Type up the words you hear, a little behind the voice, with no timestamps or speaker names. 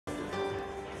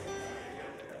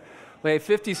Okay,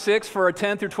 56 for our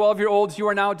 10 through 12-year-olds. You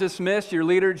are now dismissed. Your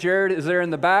leader, Jared, is there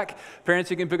in the back. Parents,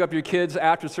 you can pick up your kids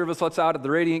after service. Let's out at the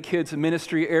Radiant Kids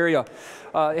Ministry area.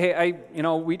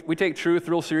 We take truth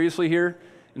real seriously here.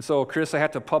 And so, Chris, I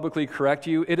have to publicly correct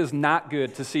you. It is not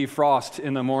good to see frost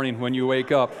in the morning when you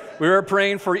wake up. We are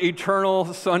praying for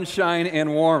eternal sunshine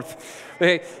and warmth.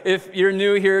 Hey, if you're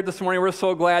new here this morning, we're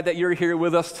so glad that you're here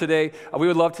with us today. We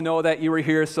would love to know that you were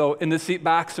here. So in the seat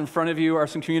backs in front of you are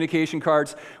some communication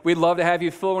cards. We'd love to have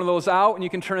you fill one of those out, and you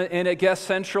can turn it in at Guest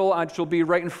Central, which will be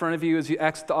right in front of you as you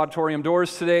exit the auditorium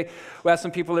doors today. We have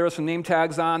some people there with some name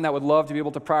tags on that would love to be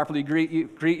able to properly greet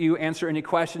you, answer any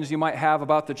questions you might have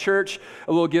about the church,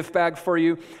 a little gift bag for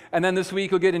you. And then this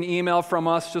week, you'll get an email from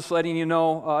us just letting you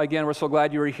know, again, we're so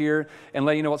glad you were here, and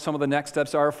letting you know what some of the next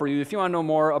steps are for you if you want to know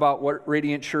more about what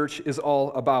Radiant Church is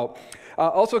all about.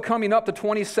 Also coming up the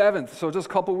 27th, so just a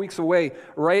couple weeks away,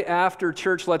 right after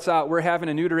church lets out, we're having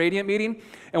a New to Radiant meeting.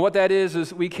 And what that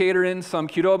is we cater in some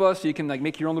Qdoba, so you can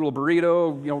make your own little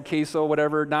burrito, queso,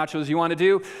 whatever, nachos you want to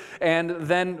do. And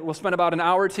then we'll spend about an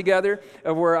hour together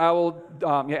where I will,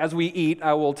 as we eat,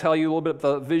 I will tell you a little bit of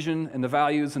the vision and the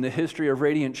values and the history of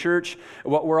Radiant Church,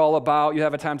 what we're all about. You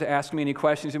have a time to ask me any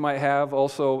questions you might have.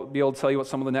 Also be able to tell you what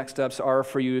some of the next steps are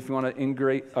for you if you want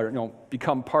to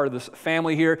become part of this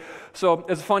family here. So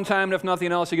it's a fun time, and if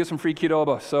nothing else, you get some free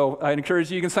Qdoba. So I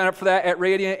encourage you can sign up for that at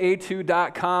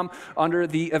radianta2.com under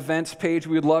the events page.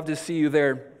 We would love to see you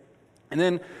there. And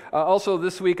then also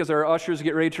this week, as our ushers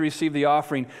get ready to receive the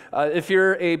offering, if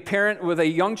you're a parent with a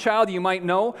young child, you might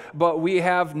know, but we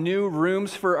have new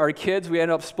rooms for our kids. We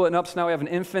ended up splitting up, so now we have an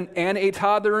infant and a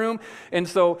toddler room. And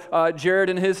so Jared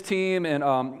and his team,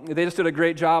 and they just did a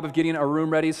great job of getting our room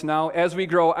ready. So now as we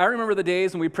grow, I remember the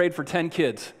days when we prayed for 10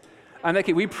 kids.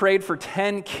 We prayed for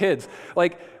 10 kids.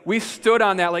 We stood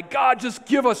on that, God, just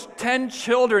give us 10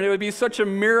 children. It would be such a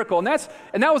miracle. And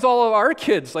that was all of our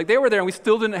kids. They were there, and we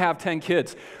still didn't have 10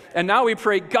 kids. And now we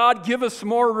pray, God, give us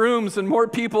more rooms and more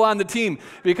people on the team,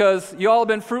 because you all have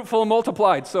been fruitful and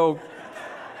multiplied. So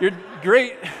you're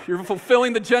great. You're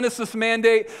fulfilling the Genesis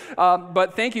mandate.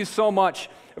 But thank you so much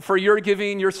for your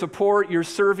giving, your support, your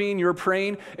serving, your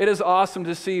praying. It is awesome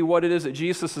to see what it is that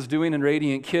Jesus is doing in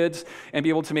Radiant Kids and be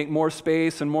able to make more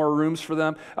space and more rooms for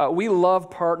them. We love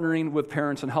partnering with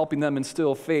parents and helping them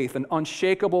instill faith, an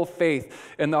unshakable faith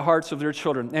in the hearts of their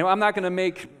children. And I'm not going to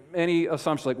make any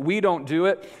assumptions we don't do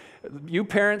it. You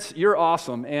parents, you're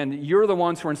awesome, and you're the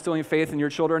ones who are instilling faith in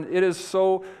your children. It is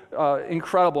so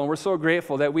incredible, and we're so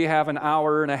grateful that we have an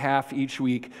hour and a half each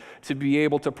week to be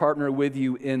able to partner with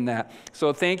you in that.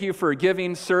 So thank you for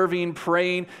giving, serving,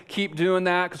 praying. Keep doing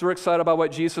that, because we're excited about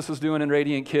what Jesus is doing in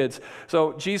Radiant Kids.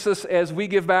 So Jesus, as we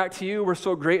give back to you, we're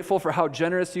so grateful for how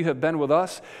generous you have been with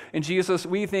us. And Jesus,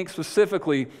 we think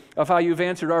specifically of how you've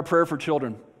answered our prayer for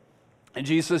children. And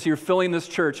Jesus, you're filling this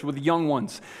church with young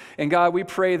ones. And God, we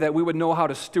pray that we would know how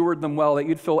to steward them well, that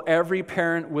you'd fill every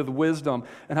parent with wisdom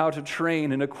and how to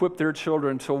train and equip their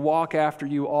children to walk after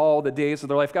you all the days of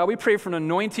their life. God, we pray for an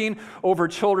anointing over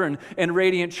children in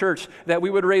Radiant Church, that we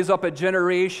would raise up a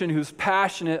generation who's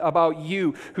passionate about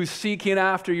you, who's seeking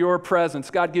after your presence.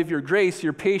 God, give your grace,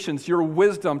 your patience, your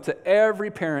wisdom to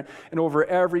every parent and over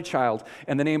every child.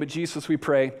 In the name of Jesus, we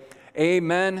pray.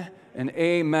 Amen and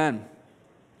amen.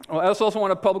 Well, I also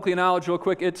want to publicly acknowledge real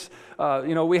quick, it's,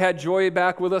 we had Joy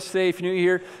back with us today. If you're new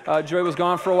here, Joy was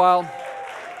gone for a while.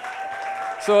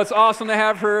 So it's awesome to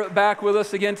have her back with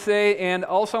us again today. And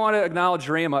also I want to acknowledge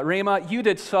Rayma. Rayma, you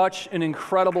did such an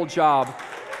incredible job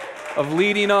of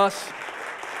leading us.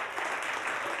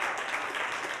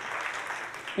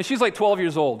 And she's 12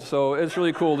 years old, so it's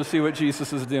really cool to see what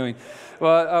Jesus is doing.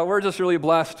 But we're just really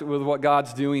blessed with what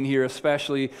God's doing here,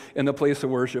 especially in the place of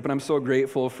worship. And I'm so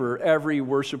grateful for every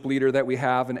worship leader that we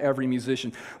have and every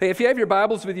musician. Hey, if you have your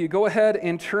Bibles with you, go ahead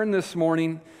and turn this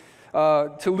morning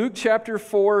to Luke chapter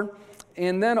 4,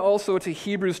 and then also to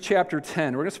Hebrews chapter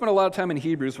 10. We're going to spend a lot of time in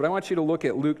Hebrews, but I want you to look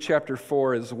at Luke chapter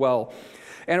 4 as well.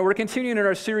 And we're continuing in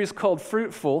our series called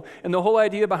Fruitful, and the whole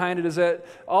idea behind it is that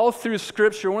all through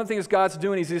Scripture, one of the things God's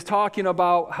doing is He's talking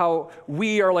about how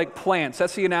we are like plants.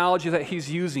 That's the analogy that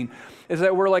He's using, is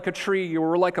that we're like a tree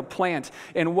or we're like a plant,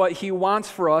 and what He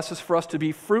wants for us is for us to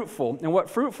be fruitful. And what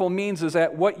fruitful means is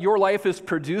that what your life is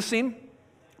producing,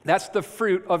 that's the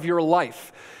fruit of your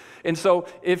life. And so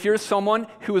if you're someone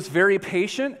who is very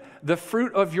patient, the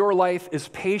fruit of your life is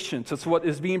patience. It's what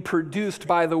is being produced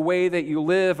by the way that you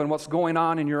live and what's going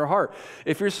on in your heart.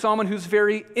 If you're someone who's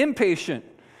very impatient,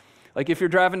 Like if you're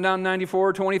driving down 94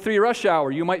 or 23 rush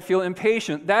hour, you might feel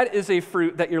impatient. That is a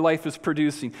fruit that your life is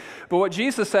producing. But what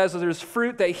Jesus says is there's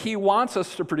fruit that he wants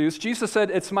us to produce. Jesus said,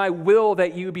 it's my will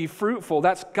that you be fruitful.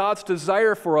 That's God's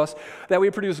desire for us, that we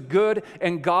produce good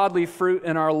and godly fruit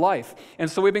in our life.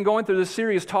 And so we've been going through this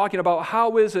series talking about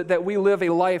how is it that we live a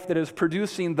life that is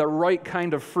producing the right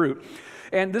kind of fruit.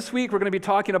 And this week we're going to be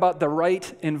talking about the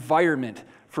right environment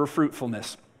for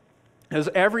fruitfulness. Because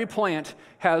every plant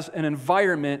has an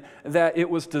environment that it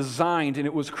was designed and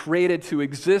it was created to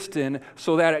exist in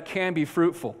so that it can be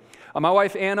fruitful. My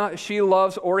wife, Anna, she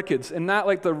loves orchids, and not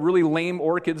like the really lame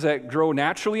orchids that grow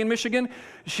naturally in Michigan.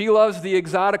 She loves the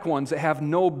exotic ones that have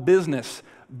no business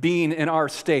being in our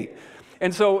state.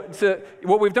 And so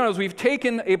what we've done is we've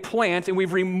taken a plant and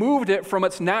we've removed it from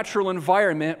its natural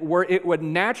environment where it would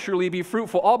naturally be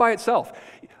fruitful all by itself.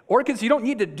 Orchids, you don't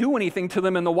need to do anything to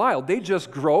them in the wild. They just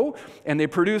grow and they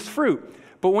produce fruit.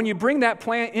 But when you bring that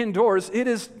plant indoors, it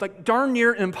is like darn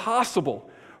near impossible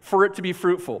for it to be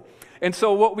fruitful. And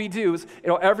so what we do is,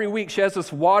 every week she has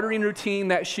this watering routine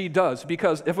that she does,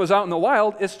 because if it was out in the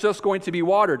wild, it's just going to be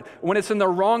watered. When it's in the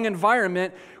wrong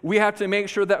environment, we have to make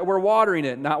sure that we're watering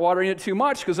it, not watering it too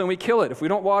much, because then we kill it. If we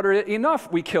don't water it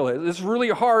enough, we kill it. It's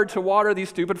really hard to water these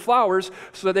stupid flowers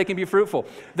so that they can be fruitful.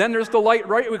 Then there's the light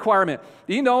requirement.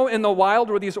 In the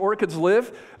wild where these orchids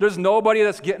live, there's nobody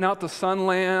that's getting out the sun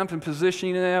lamp and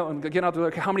positioning it and getting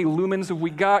out how many lumens have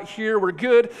we got here, we're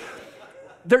good.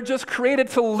 They're just created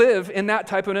to live in that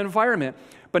type of an environment.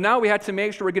 But now we have to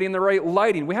make sure we're getting the right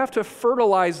lighting. We have to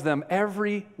fertilize them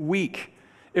every week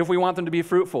if we want them to be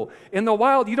fruitful. In the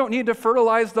wild, you don't need to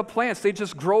fertilize the plants. They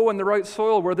just grow in the right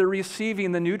soil where they're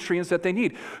receiving the nutrients that they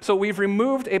need. So we've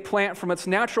removed a plant from its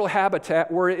natural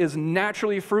habitat where it is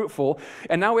naturally fruitful,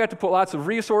 and now we have to put lots of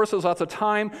resources, lots of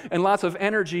time, and lots of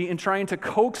energy in trying to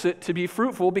coax it to be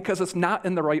fruitful because it's not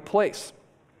in the right place.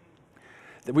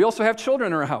 We also have children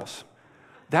in our house.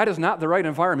 That is not the right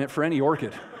environment for any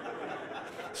orchid.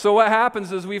 So what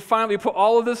happens is we finally put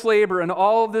all of this labor and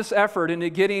all of this effort into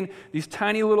getting these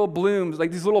tiny little blooms,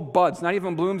 like these little buds, not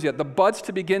even blooms yet, the buds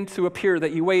to begin to appear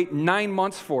that you wait 9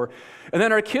 months for. And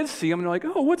then our kids see them and they're like,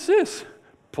 oh, what's this?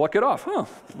 Pluck it off.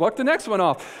 Pluck the next one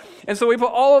off. And so we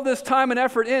put all of this time and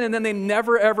effort in, and then they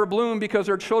never ever bloom because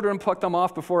our children pluck them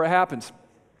off before it happens.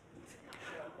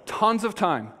 Tons of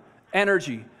time,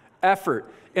 energy,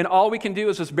 effort. And all we can do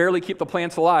is just barely keep the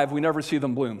plants alive. We never see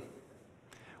them bloom.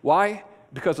 Why?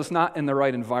 Because it's not in the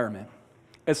right environment.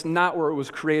 It's not where it was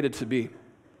created to be.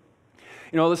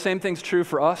 The same thing's true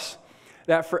for us,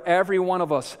 that for every one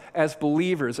of us as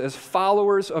believers, as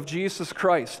followers of Jesus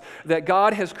Christ, that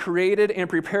God has created and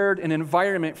prepared an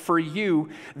environment for you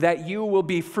that you will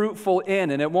be fruitful in.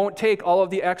 And it won't take all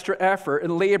of the extra effort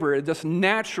and labor. It just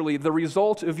naturally, the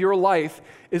result of your life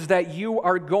is that you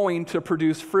are going to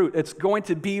produce fruit. It's going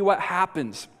to be what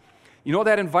happens. You know what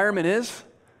that environment is?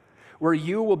 Where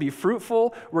you will be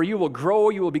fruitful, where you will grow,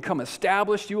 you will become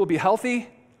established, you will be healthy.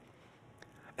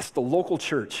 It's the local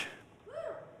church.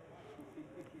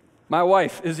 My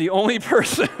wife is the only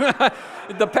person,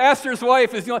 the pastor's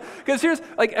wife is the only, because here's,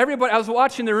 everybody, I was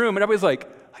watching the room and everybody's like,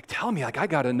 tell me, I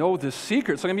got to know this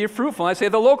secret so I can be fruitful. And I say,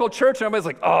 the local church, and everybody's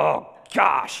like, oh,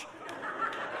 gosh.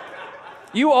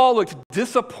 You all looked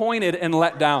disappointed and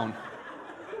let down.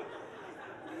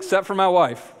 Except for my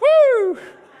wife. Woo!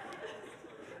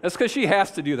 That's because she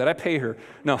has to do that. I pay her.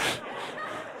 No.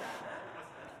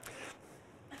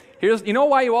 You know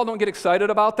why you all don't get excited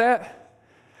about that?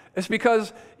 It's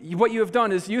because what you have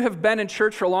done is you have been in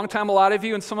church for a long time, a lot of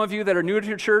you, and some of you that are new to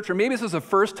your church, or maybe this is the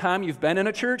first time you've been in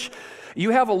a church, you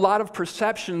have a lot of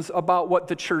perceptions about what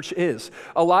the church is.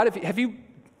 A lot of you,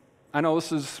 I know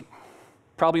this is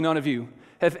probably none of you,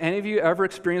 have any of you ever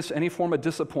experienced any form of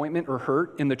disappointment or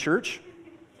hurt in the church?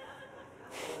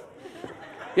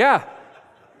 Yeah.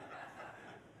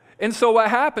 And so what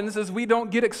happens is we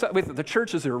don't get excited. The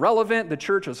church is irrelevant. The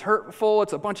church is hurtful.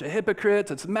 It's a bunch of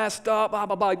hypocrites. It's messed up, blah,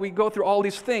 blah, blah. We go through all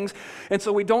these things. And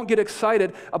so we don't get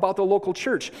excited about the local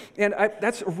church. And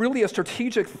that's really a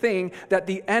strategic thing that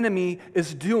the enemy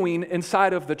is doing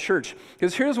inside of the church.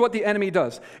 Because here's what the enemy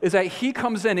does, is that he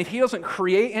comes in and he doesn't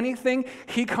create anything.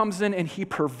 He comes in and he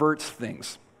perverts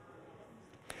things.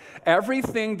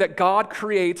 Everything that God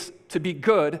creates to be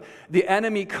good, the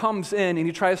enemy comes in and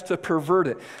he tries to pervert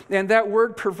it. And that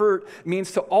word pervert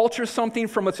means to alter something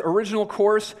from its original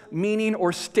course, meaning,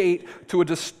 or state to a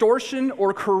distortion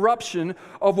or corruption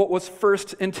of what was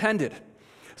first intended.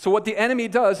 So what the enemy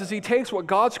does is he takes what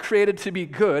God's created to be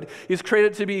good, he's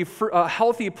created to be a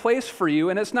healthy place for you,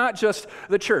 and it's not just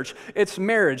the church. It's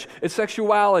marriage, it's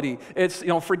sexuality, it's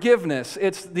forgiveness,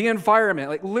 it's the environment.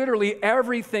 Like literally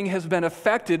everything has been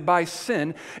affected by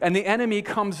sin, and the enemy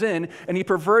comes in and he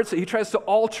perverts it. He tries to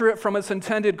alter it from its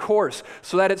intended course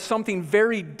so that it's something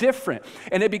very different.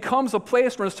 And it becomes a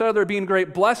place where instead of there being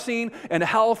great blessing and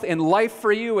health and life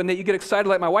for you and that you get excited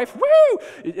like my wife, woo!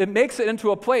 It makes it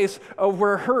into a place of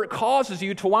where hurt causes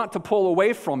you to want to pull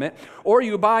away from it, or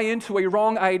you buy into a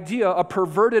wrong idea, a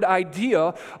perverted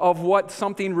idea of what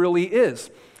something really is.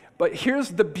 But here's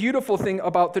the beautiful thing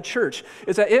about the church,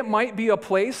 is that it might be a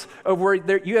place of where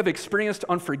you have experienced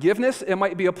unforgiveness. It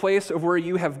might be a place of where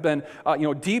you have been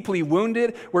deeply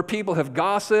wounded, where people have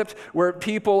gossiped, where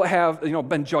people have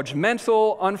been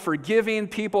judgmental, unforgiving,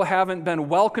 people haven't been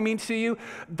welcoming to you.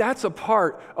 That's a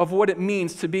part of what it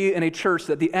means to be in a church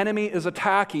that the enemy is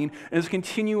attacking and is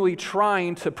continually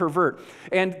trying to pervert.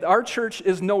 And our church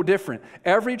is no different.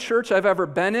 Every church I've ever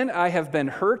been in, I have been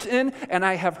hurt in, and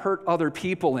I have hurt other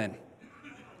people in.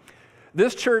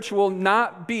 This church will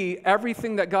not be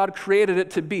everything that God created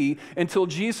it to be until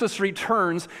Jesus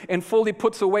returns and fully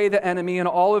puts away the enemy and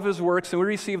all of his works, and we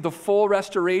receive the full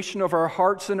restoration of our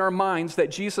hearts and our minds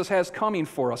that Jesus has coming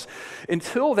for us.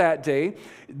 Until that day,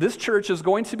 this church is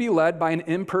going to be led by an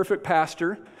imperfect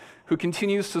pastor who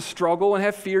continues to struggle and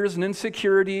have fears and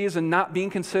insecurities and not being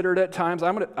considered at times.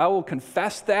 I will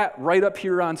confess that right up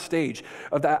here on stage,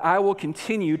 of that I will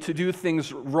continue to do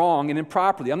things wrong and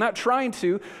improperly. I'm not trying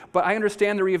to, but I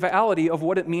understand the reality of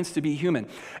what it means to be human.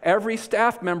 Every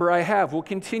staff member I have will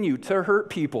continue to hurt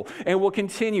people and will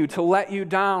continue to let you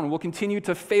down, will continue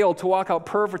to fail to walk out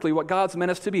perfectly what God's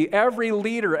meant us to be. Every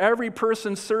leader, every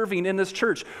person serving in this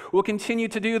church will continue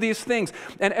to do these things,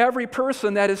 and every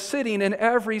person that is sitting in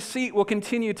every seat will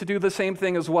continue to do the same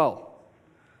thing as well.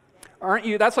 Aren't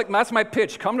you? That's my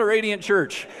pitch. Come to Radiant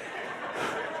Church.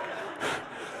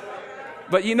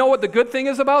 But you know what the good thing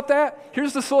is about that?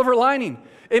 Here's the silver lining.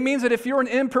 It means that if you're an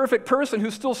imperfect person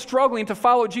who's still struggling to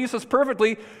follow Jesus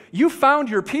perfectly, you found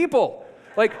your people.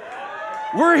 Like,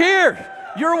 we're here.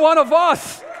 You're one of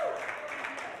us.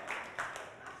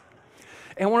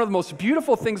 And one of the most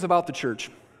beautiful things about the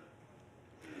church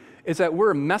is that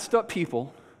we're messed up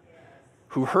people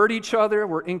who hurt each other,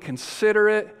 we're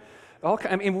inconsiderate.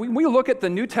 We look at the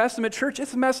New Testament church,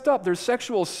 it's messed up. There's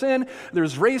sexual sin,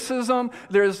 there's racism,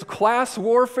 there's class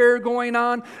warfare going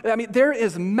on. There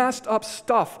is messed up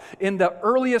stuff in the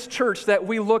earliest church that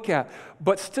we look at.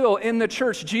 But still, in the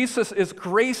church, Jesus is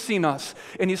gracing us,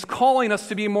 and he's calling us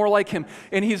to be more like him.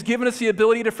 And he's given us the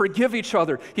ability to forgive each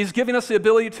other. He's giving us the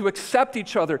ability to accept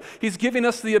each other. He's giving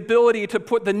us the ability to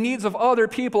put the needs of other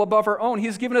people above our own.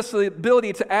 He's given us the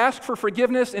ability to ask for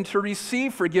forgiveness and to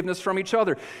receive forgiveness from each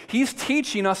other. He's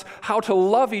teaching us how to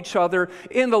love each other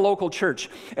in the local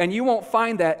church. And you won't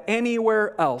find that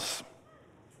anywhere else.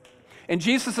 And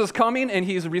Jesus is coming, and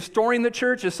he's restoring the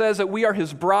church. It says that we are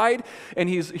his bride, and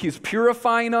he's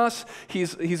purifying us.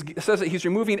 It says that he's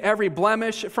removing every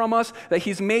blemish from us, that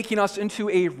he's making us into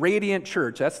a radiant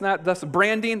church. That's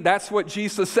branding. That's what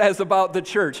Jesus says about the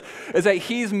church, is that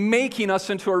he's making us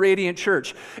into a radiant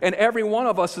church. And every one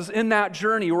of us is in that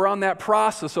journey. We're on that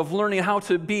process of learning how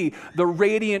to be the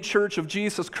radiant church of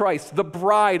Jesus Christ, the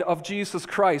bride of Jesus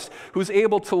Christ, who's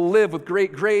able to live with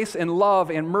great grace and love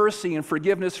and mercy and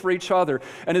forgiveness for each other,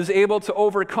 and is able to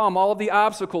overcome all of the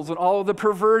obstacles and all of the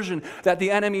perversion that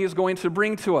the enemy is going to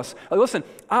bring to us. Listen,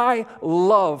 I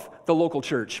love the local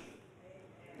church.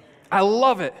 I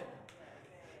love it.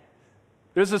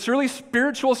 There's this really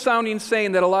spiritual sounding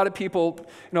saying that a lot of people,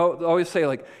 always say,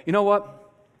 like, you know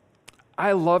what?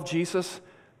 I love Jesus,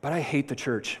 but I hate the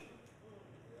church.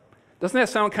 Doesn't that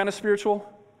sound kind of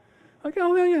spiritual? Like,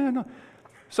 oh, yeah, no.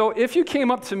 So if you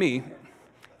came up to me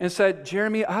and said,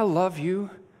 Jeremy, I love you,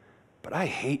 but I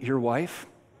hate your wife,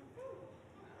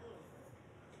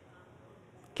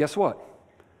 guess what?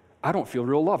 I don't feel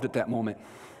real loved at that moment.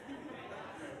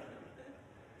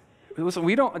 Listen,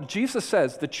 Jesus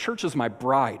says the church is my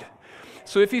bride.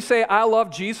 So if you say, I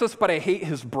love Jesus, but I hate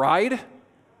his bride,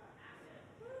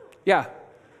 yeah.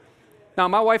 Now,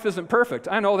 my wife isn't perfect.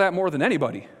 I know that more than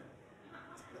anybody.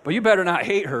 But you better not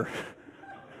hate her.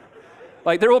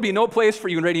 Like, there will be no place for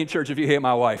you in Radiant Church if you hate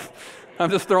my wife.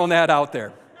 I'm just throwing that out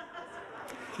there.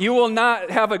 You will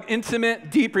not have an intimate,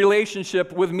 deep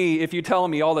relationship with me if you tell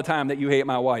me all the time that you hate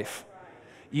my wife.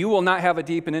 You will not have a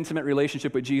deep and intimate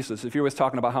relationship with Jesus if you're always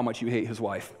talking about how much you hate his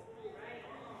wife.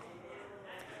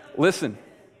 Listen,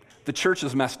 the church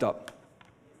is messed up.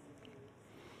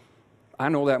 I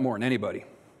know that more than anybody.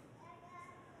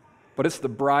 But it's the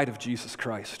bride of Jesus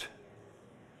Christ.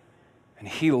 And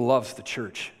he loves the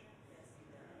church.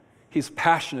 He's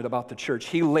passionate about the church.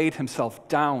 He laid himself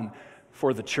down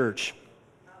for the church.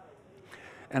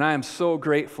 And I am so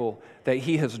grateful that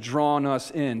he has drawn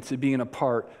us into being a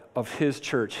part of his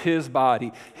church, his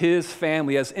body, his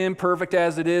family. As imperfect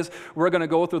as it is, we're going to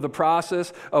go through the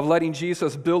process of letting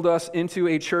Jesus build us into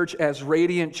a church as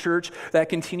Radiant Church that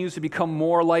continues to become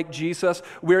more like Jesus.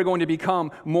 We're going to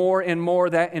become more and more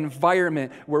that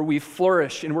environment where we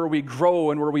flourish and where we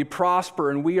grow and where we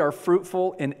prosper and we are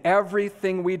fruitful in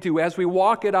everything we do. As we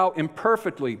walk it out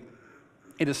imperfectly,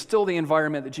 it is still the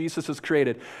environment that Jesus has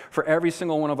created for every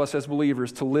single one of us as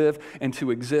believers to live and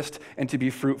to exist and to be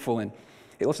fruitful in.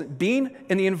 Hey, listen, being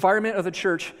in the environment of the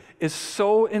church is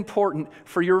so important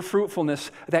for your fruitfulness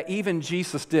that even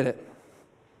Jesus did it.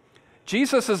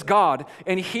 Jesus is God,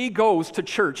 and he goes to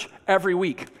church every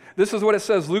week. This is what it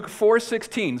says, Luke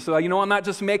 4:16. So you know I'm not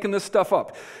just making this stuff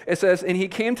up. It says, and he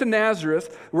came to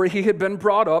Nazareth where he had been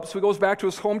brought up. So he goes back to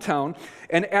his hometown.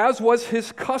 And as was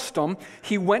his custom,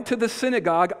 he went to the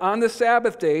synagogue on the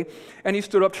Sabbath day and he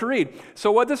stood up to read.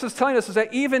 So what this is telling us is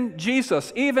that even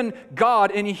Jesus, even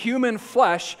God in human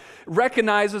flesh,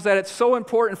 recognizes that it's so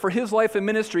important for his life and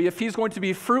ministry if he's going to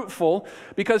be fruitful,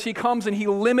 because he comes and he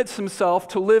limits himself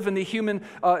to live in the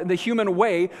human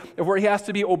way of where he has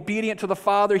to be obedient to the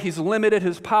Father. He's limited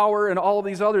his power and all of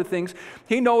these other things.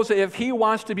 He knows that if he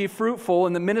wants to be fruitful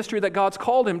in the ministry that God's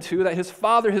called him to, that his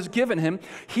Father has given him,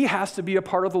 he has to be a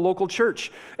part of the local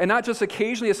church. And not just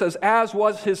occasionally, it says, as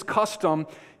was his custom,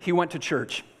 he went to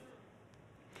church.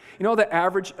 You know, the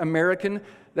average American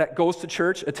that goes to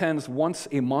church attends once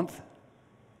a month,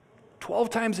 12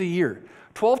 times a year.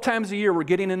 12 times a year, we're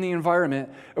getting in the environment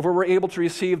of where we're able to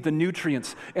receive the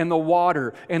nutrients and the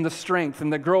water and the strength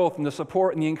and the growth and the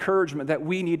support and the encouragement that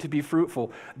we need to be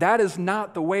fruitful. That is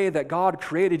not the way that God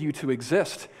created you to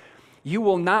exist. You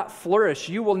will not flourish.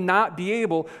 You will not be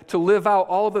able to live out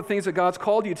all of the things that God's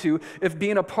called you to if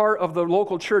being a part of the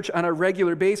local church on a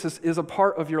regular basis is a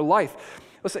part of your life.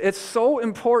 Listen, it's so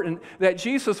important that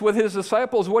Jesus, with his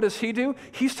disciples, what does he do?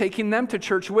 He's taking them to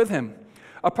church with him.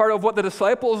 A part of what the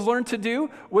disciples learned to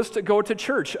do was to go to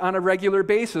church on a regular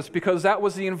basis, because that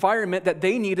was the environment that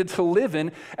they needed to live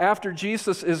in after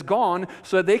Jesus is gone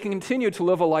so that they can continue to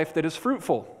live a life that is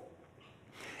fruitful.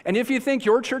 And if you think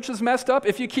your church is messed up,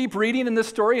 if you keep reading in this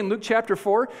story in Luke chapter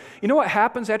 4, you know what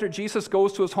happens after Jesus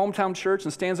goes to his hometown church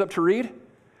and stands up to read?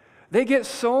 They get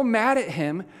so mad at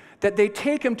him that they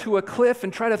take him to a cliff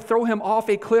and try to throw him off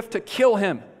a cliff to kill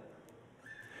him.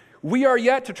 We are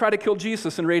yet to try to kill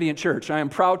Jesus in Radiant Church, I am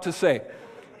proud to say.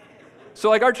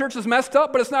 So our church is messed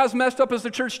up, but it's not as messed up as the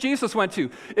church Jesus went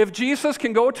to. If Jesus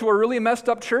can go to a really messed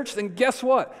up church, then guess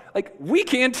what? We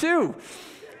can too.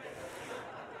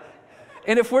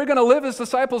 And if we're going to live as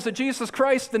disciples of Jesus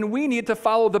Christ, then we need to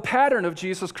follow the pattern of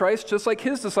Jesus Christ, just like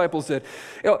his disciples did.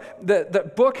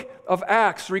 The book of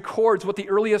Acts records what the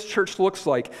earliest church looks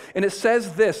like. And it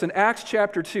says this in Acts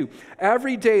chapter 2.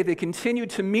 Every day they continued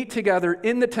to meet together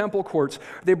in the temple courts.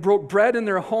 They broke bread in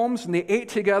their homes, and they ate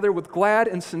together with glad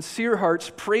and sincere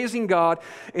hearts, praising God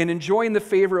and enjoying the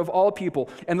favor of all people.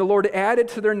 And the Lord added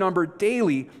to their number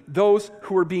daily those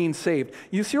who were being saved.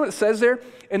 You see what it says there?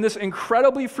 In this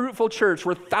incredibly fruitful church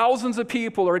where thousands of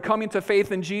people are coming to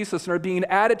faith in Jesus and are being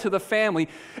added to the family,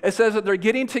 it says that they're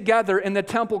getting together in the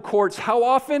temple courts. How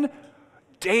often?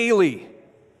 Daily.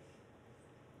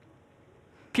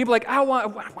 People I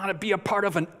want to be a part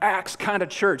of an Acts kind of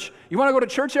church. You want to go to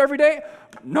church every day?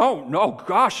 No,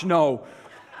 gosh, no.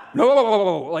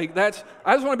 No, I just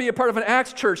want to be a part of an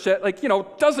Acts church that,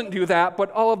 doesn't do that,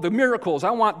 but all of the miracles,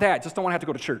 I want that. Just don't want to have to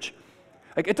go to church.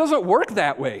 It doesn't work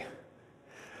that way.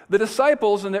 The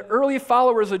disciples and the early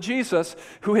followers of Jesus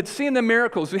who had seen the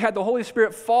miracles, who had the Holy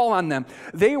Spirit fall on them,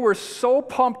 they were so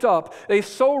pumped up, they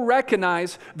so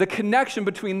recognized the connection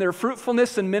between their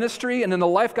fruitfulness and ministry and in the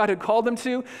life God had called them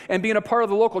to and being a part of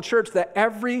the local church that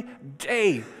every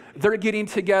day they're getting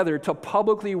together to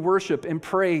publicly worship and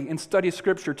pray and study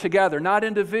Scripture together, not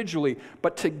individually,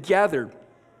 but together.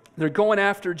 They're going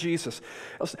after Jesus.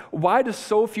 Why do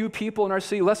so few people in our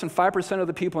city, less than 5% of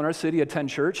the people in our city, attend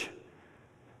church?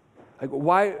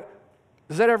 Why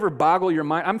does that ever boggle your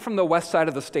mind? I'm from the west side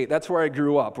of the state. That's where I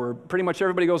grew up, where pretty much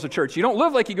everybody goes to church. You don't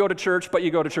live like you go to church, but you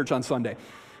go to church on Sunday.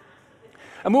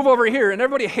 I move over here, and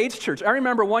everybody hates church. I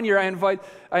remember one year I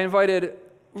invited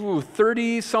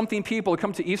 30-something people to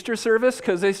come to Easter service,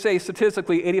 because they say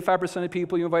statistically 85% of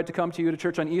people you invite to come to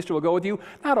church on Easter will go with you.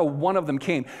 Not a one of them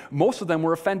came. Most of them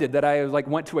were offended that I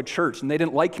went to a church and they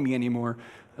didn't like me anymore.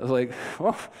 I was like,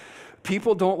 well,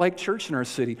 people don't like church in our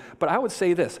city. But I would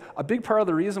say this, a big part of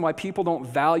the reason why people don't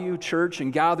value church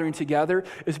and gathering together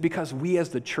is because we as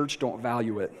the church don't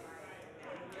value it.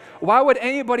 Why would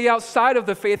anybody outside of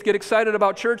the faith get excited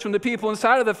about church when the people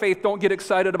inside of the faith don't get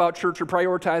excited about church or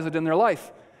prioritize it in their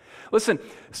life? Listen,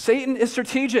 Satan is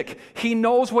strategic. He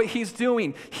knows what he's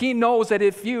doing. He knows that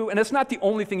if you, and it's not the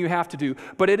only thing you have to do,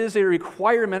 but it is a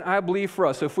requirement, I believe, for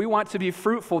us, if we want to be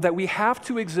fruitful, that we have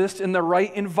to exist in the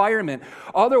right environment.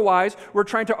 Otherwise, we're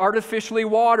trying to artificially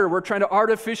water. We're trying to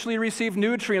artificially receive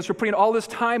nutrients. We're putting all this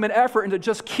time and effort into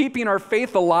just keeping our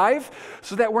faith alive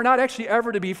so that we're not actually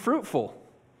ever to be fruitful.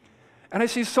 And I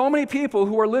see so many people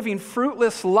who are living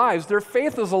fruitless lives. Their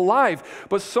faith is alive,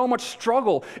 but so much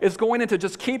struggle is going into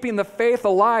just keeping the faith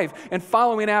alive and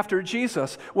following after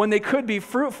Jesus when they could be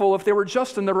fruitful if they were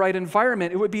just in the right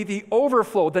environment. It would be the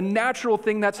overflow, the natural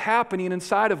thing that's happening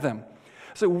inside of them.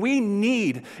 So we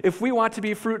need, if we want to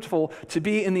be fruitful, to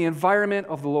be in the environment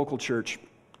of the local church.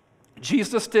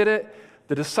 Jesus did it.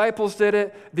 The disciples did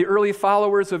it. The early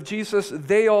followers of Jesus,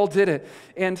 they all did it.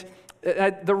 And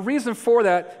the reason for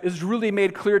that is really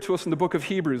made clear to us in the book of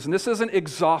Hebrews, and this isn't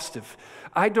exhaustive.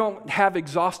 I don't have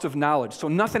exhaustive knowledge, so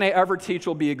nothing I ever teach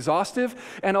will be exhaustive,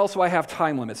 and also I have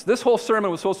time limits. This whole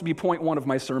sermon was supposed to be point one of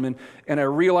my sermon, and I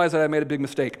realized that I made a big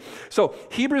mistake. So,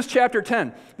 Hebrews chapter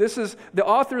 10, this is the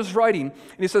author's writing,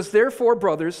 and he says, "Therefore,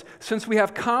 brothers, since we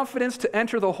have confidence to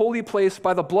enter the holy place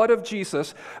by the blood of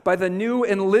Jesus, by the new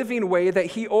and living way that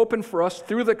he opened for us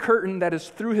through the curtain that is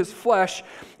through his flesh,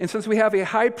 and since we have a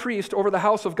high priest over the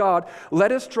house of God,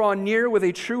 let us draw near with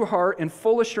a true heart and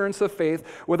full assurance of faith,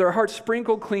 with our hearts sprinkled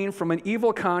clean from an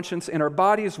evil conscience and our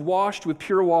bodies washed with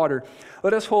pure water.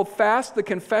 Let us hold fast the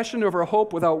confession of our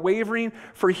hope without wavering,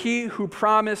 for he who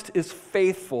promised is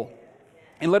faithful.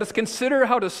 And let us consider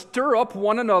how to stir up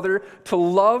one another to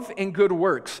love and good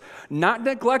works, not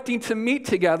neglecting to meet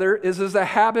together, as is the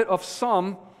habit of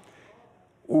some."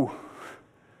 Ooh.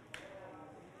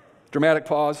 Dramatic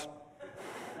pause.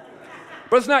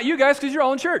 But it's not you guys, because you're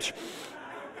all in church.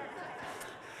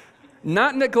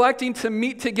 "Not neglecting to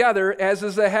meet together, as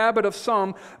is the habit of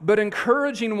some, but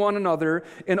encouraging one another,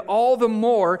 and all the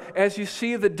more as you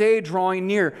see the day drawing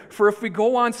near. For if we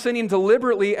go on sinning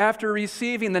deliberately after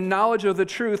receiving the knowledge of the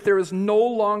truth, there no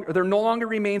longer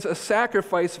remains a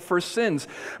sacrifice for sins,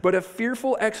 but a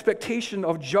fearful expectation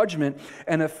of judgment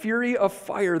and a fury of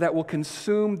fire that will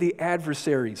consume the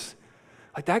adversaries."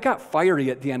 Like, that got fiery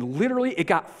at the end. Literally, it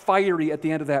got fiery at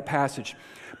the end of that passage.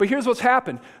 But here's what's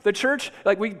happened. The church,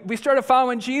 like we started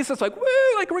following Jesus, like,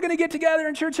 woo, like we're going to get together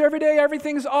in church every day.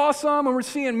 Everything's awesome, and we're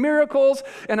seeing miracles,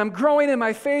 and I'm growing in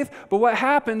my faith. But what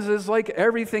happens is, like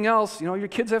everything else, your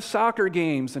kids have soccer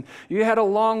games, and you had a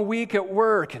long week at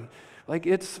work, and like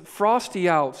it's frosty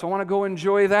out, so I want to go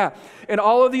enjoy that. And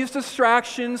all of these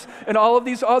distractions and all of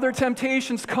these other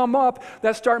temptations come up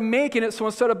that start making it so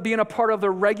instead of being a part of the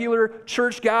regular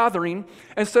church gathering,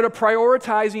 instead of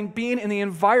prioritizing being in the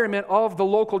environment of the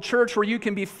local church where you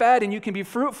can be fed and you can be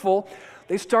fruitful,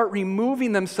 they start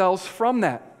removing themselves from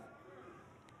that.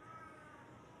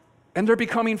 And they're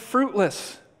becoming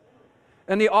fruitless.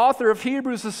 And the author of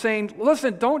Hebrews is saying,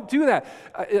 listen, don't do that.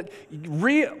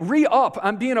 Re-up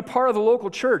on being a part of the local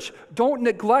church. Don't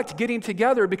neglect getting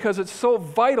together because it's so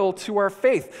vital to our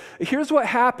faith. Here's what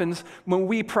happens when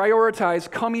we prioritize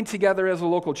coming together as a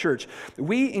local church.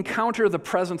 We encounter the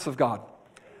presence of God.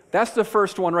 That's the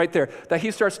first one right there that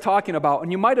he starts talking about.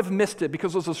 And you might have missed it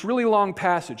because it was this really long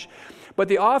passage. But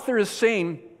the author is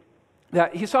saying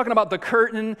that he's talking about the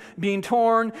curtain being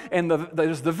torn, and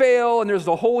there's the veil, and there's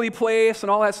the holy place,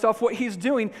 and all that stuff. What he's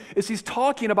doing is he's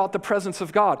talking about the presence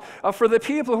of God. For the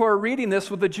people who are reading this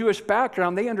with the Jewish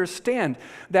background, they understand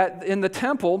that in the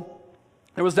temple,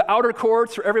 there was the outer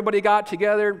courts where everybody got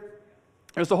together.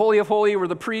 There was the Holy of Holies where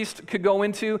the priest could go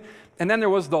into, and then there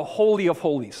was the Holy of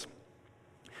Holies.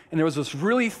 And there was this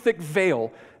really thick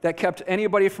veil that kept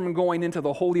anybody from going into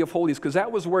the Holy of Holies, because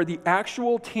that was where the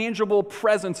actual tangible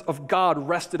presence of God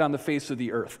rested on the face of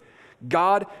the earth.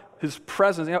 God, his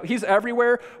presence, he's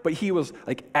everywhere, but he was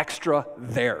like extra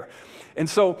there. And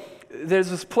so there's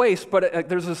this place, but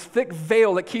there's this thick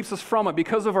veil that keeps us from it.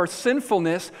 Because of our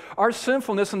sinfulness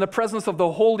in the presence of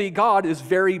the holy God is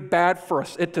very bad for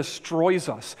us. It destroys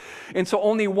us. And so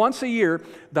only once a year,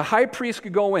 the high priest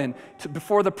could go in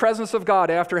before the presence of God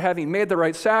after having made the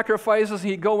right sacrifices.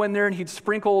 He'd go in there and he'd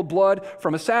sprinkle blood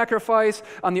from a sacrifice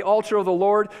on the altar of the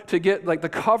Lord to get like the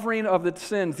covering of the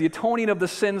sins, the atoning of the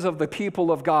sins of the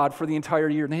people of God for the entire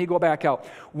year. And then he'd go back out.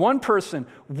 One person,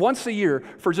 once a year,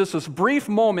 for just this brief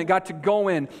moment, got to go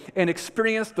in and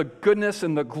experience the goodness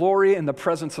and the glory and the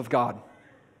presence of God.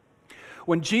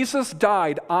 When Jesus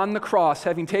died on the cross,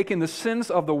 having taken the sins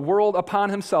of the world upon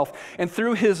himself, and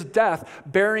through his death,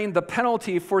 bearing the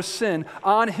penalty for sin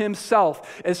on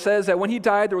himself, it says that when he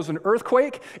died, there was an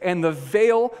earthquake, and the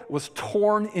veil was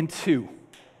torn in two.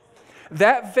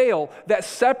 That veil that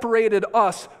separated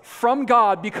us from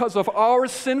God because of our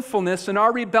sinfulness and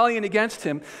our rebellion against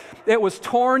him, it was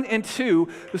torn in two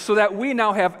so that we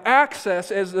now have access,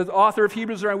 as the author of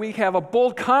Hebrews writes, we have a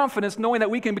bold confidence knowing that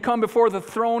we can come before the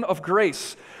throne of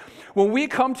grace. When we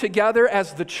come together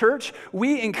as the church,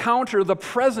 we encounter the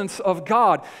presence of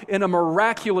God in a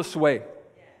miraculous way.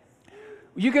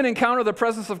 You can encounter the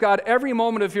presence of God every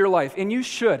moment of your life, and you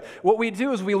should. What we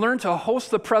do is we learn to host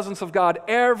the presence of God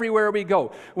everywhere we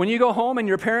go. When you go home and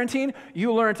you're parenting,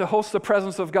 you learn to host the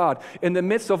presence of God. In the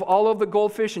midst of all of the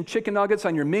goldfish and chicken nuggets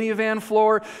on your minivan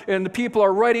floor, and the people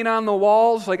are writing on the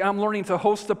walls, like I'm learning to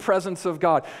host the presence of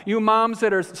God. You moms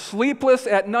that are sleepless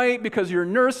at night because you're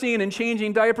nursing and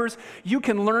changing diapers, you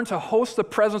can learn to host the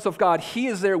presence of God. He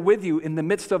is there with you in the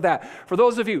midst of that. For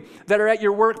those of you that are at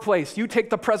your workplace, you take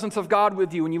the presence of God with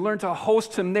you and you learn to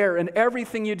host him there in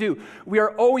everything you do. We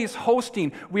are always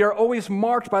hosting. We are always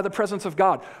marked by the presence of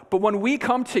God. But when we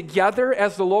come together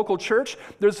as the local church,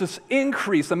 there's this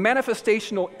increase, a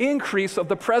manifestational increase of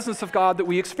the presence of God that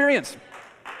we experience.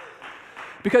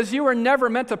 Because you are never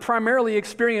meant to primarily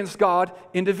experience God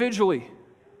individually.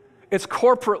 It's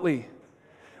corporately.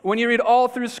 When you read all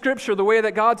through Scripture, the way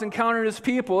that God's encountered his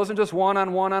people isn't just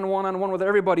one-on-one with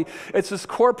everybody. It's this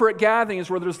corporate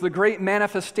gatherings where there's the great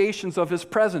manifestations of his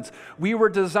presence. We were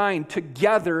designed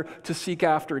together to seek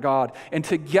after God and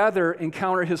together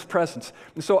encounter his presence.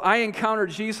 And so I encountered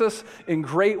Jesus in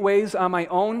great ways on my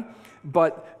own,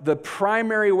 but the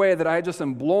primary way that I just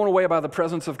am blown away by the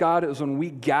presence of God is when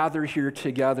we gather here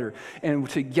together, and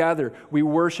together we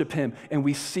worship him and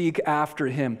we seek after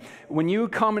him. When you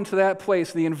come into that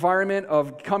place, the environment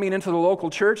of coming into the local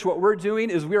church, what we're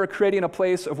doing is we are creating a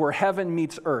place of where heaven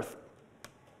meets earth.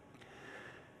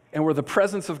 And where the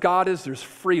presence of God is, there's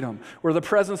freedom. Where the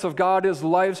presence of God is,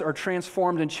 lives are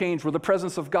transformed and changed. Where the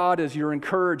presence of God is, you're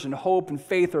encouraged and hope and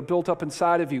faith are built up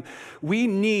inside of you. We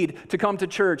need to come to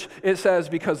church, it says,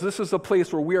 because this is the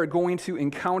place where we are going to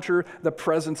encounter the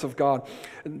presence of God.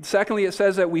 And secondly, it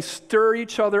says that we stir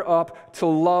each other up to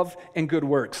love and good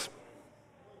works.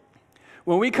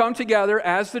 When we come together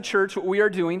as the church, what we are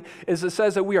doing is it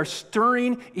says that we are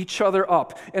stirring each other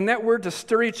up. And that word to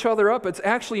stir each other up, it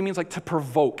actually means like to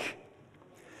provoke.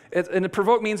 And to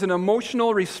provoke means an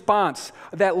emotional response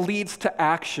that leads to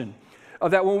action.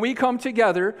 That when we come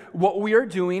together, what we are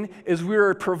doing is we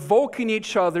are provoking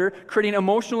each other, creating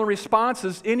emotional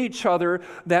responses in each other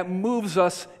that moves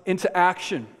us into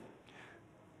action.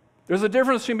 There's a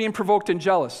difference between being provoked and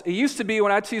jealous. It used to be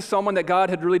when I'd see someone that God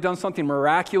had really done something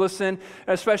miraculous in,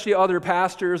 especially other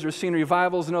pastors or seeing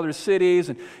revivals in other cities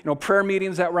and prayer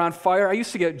meetings that were on fire, I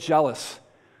used to get jealous.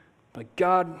 Like,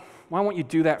 God, why won't you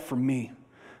do that for me?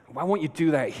 Why won't you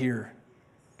do that here?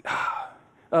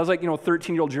 I was like,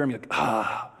 13-year-old Jeremy, like,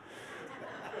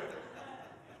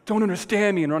 don't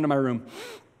understand me, and run to my room.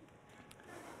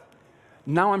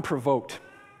 Now I'm provoked.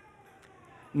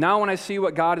 Now when I see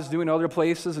what God is doing in other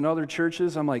places and other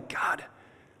churches, I'm like, God,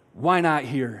 why not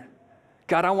here?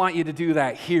 God, I want you to do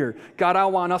that here. God, I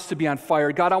want us to be on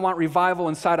fire. God, I want revival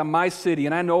inside of my city,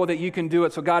 and I know that you can do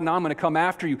it, so God, now I'm going to come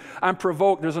after you. I'm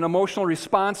provoked. There's an emotional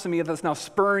response to me that's now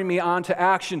spurring me on to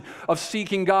action of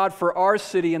seeking God for our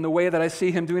city in the way that I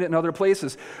see him doing it in other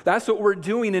places. That's what we're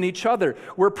doing in each other.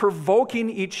 We're provoking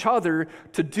each other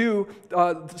to do,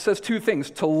 it says two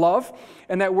things, to love.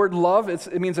 And that word love,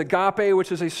 it means agape,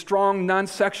 which is a strong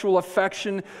non-sexual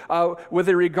affection with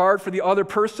a regard for the other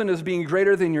person as being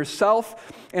greater than yourself,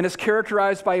 and is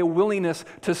characterized by a willingness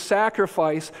to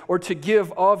sacrifice or to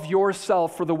give of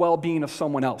yourself for the well-being of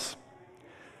someone else.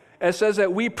 It says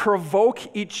that we provoke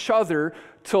each other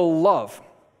to love,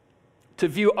 to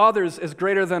view others as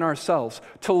greater than ourselves,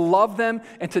 to love them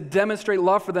and to demonstrate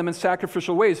love for them in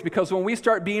sacrificial ways. Because when we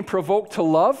start being provoked to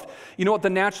love, you know what the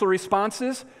natural response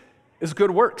is? Is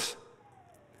good works.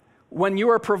 When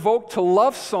you are provoked to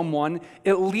love someone,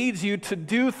 it leads you to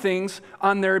do things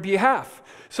on their behalf.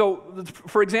 So,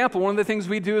 for example, one of the things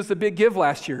we do is the Big Give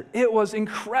last year. It was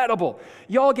incredible.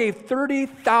 Y'all gave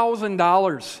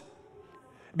 $30,000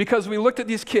 because we looked at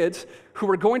these kids who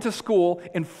were going to school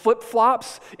in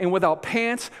flip-flops and without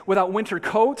pants, without winter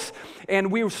coats,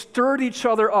 and we stirred each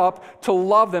other up to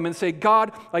love them and say,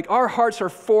 God, like our hearts are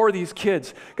for these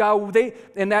kids. God,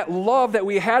 and that love that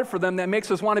we had for them that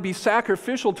makes us want to be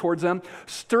sacrificial towards them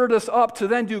stirred us up to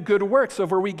then do good works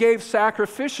of where we gave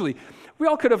sacrificially. We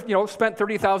all could have, spent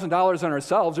 $30,000 on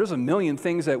ourselves. There's a million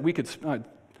things that we could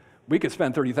we could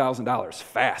spend $30,000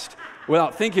 fast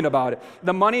without thinking about it.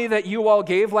 The money that you all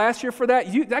gave last year for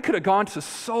that, that could have gone to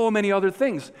so many other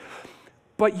things.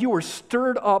 But you were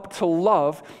stirred up to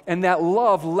love, and that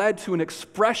love led to an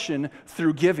expression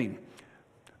through giving,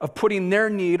 of putting their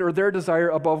need or their desire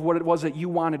above what it was that you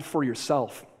wanted for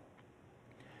yourself.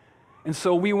 And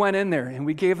so we went in there and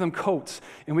we gave them coats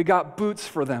and we got boots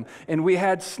for them and we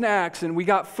had snacks and we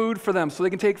got food for them so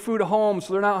they can take food home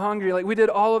so they're not hungry. Like, we did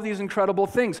all of these incredible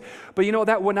things. But you know,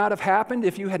 that would not have happened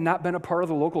if you had not been a part of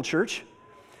the local church.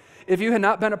 If you had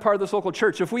not been a part of this local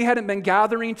church, if we hadn't been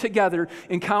gathering together,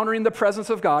 encountering the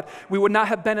presence of God, we would not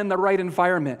have been in the right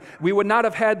environment. We would not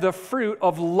have had the fruit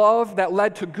of love that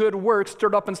led to good works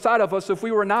stirred up inside of us if we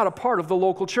were not a part of the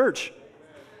local church.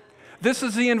 This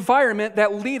is the environment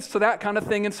that leads to that kind of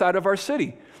thing inside of our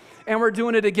city. And we're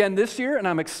doing it again this year, and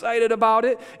I'm excited about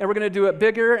it, and we're going to do it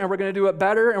bigger, and we're going to do it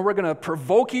better, and we're going to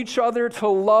provoke each other to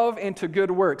love and to good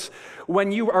works.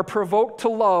 When you are provoked to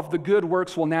love, the good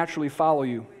works will naturally follow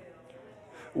you.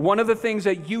 One of the things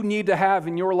that you need to have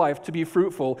in your life to be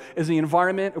fruitful is the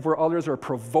environment where others are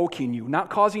provoking you,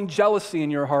 not causing jealousy in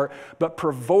your heart, but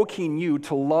provoking you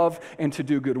to love and to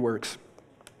do good works.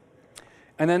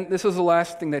 And then this is the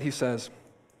last thing that he says.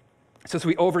 It says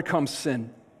we overcome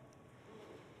sin.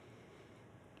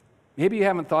 Maybe you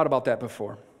haven't thought about that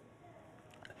before.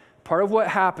 Part of what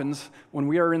happens when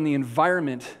we are in the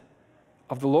environment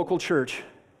of the local church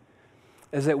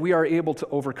is that we are able to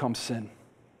overcome sin.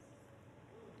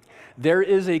 There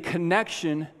is a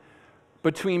connection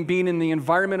between being in the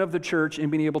environment of the church and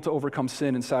being able to overcome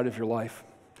sin inside of your life.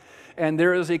 And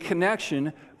there is a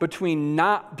connection between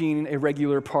not being a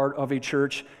regular part of a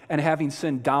church and having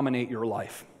sin dominate your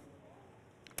life.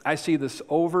 I see this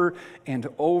over and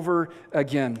over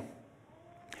again.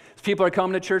 People are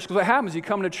coming to church, because what happens, you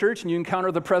come to church and you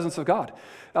encounter the presence of God.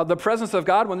 The presence of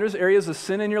God, when there's areas of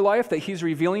sin in your life that he's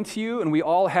revealing to you, and we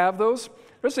all have those,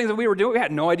 there's things that we were doing, we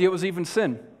had no idea it was even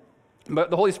sin.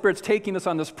 But the Holy Spirit's taking us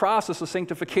on this process of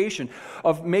sanctification,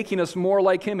 of making us more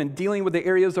like him and dealing with the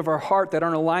areas of our heart that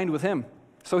aren't aligned with him.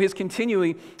 So he's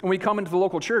continually, when we come into the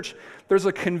local church, there's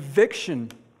a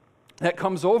conviction that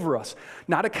comes over us.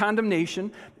 Not a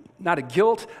condemnation, not a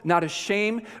guilt, not a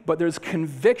shame, but there's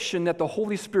conviction that the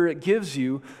Holy Spirit gives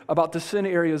you about the sin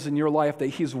areas in your life that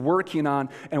he's working on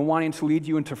and wanting to lead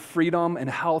you into freedom and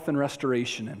health and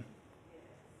restoration in.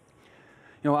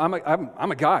 You know,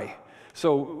 I'm a guy.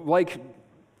 So like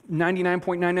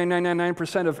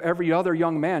 99.99999% of every other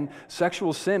young man,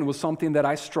 sexual sin was something that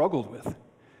I struggled with.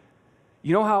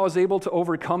 You know how I was able to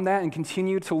overcome that and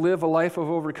continue to live a life of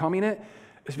overcoming it?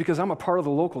 It's because I'm a part of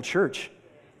the local church.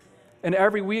 And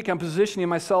every week I'm positioning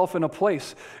myself in a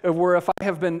place where if I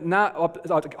have been not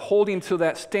holding to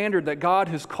that standard that God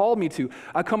has called me to,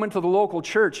 I come into the local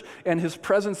church and his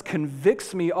presence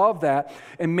convicts me of that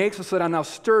and makes it so that I'm now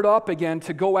stirred up again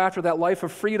to go after that life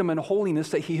of freedom and holiness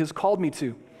that he has called me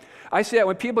to. I see that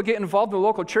when people get involved in the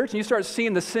local church and you start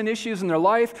seeing the sin issues in their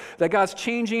life, that God's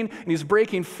changing and he's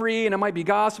breaking free, and it might be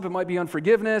gossip, it might be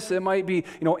unforgiveness, it might be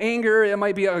anger, it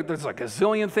might be, there's like a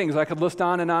zillion things I could list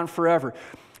on and on forever.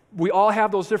 We all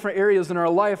have those different areas in our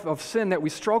life of sin that we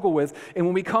struggle with, and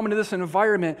when we come into this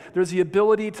environment, there's the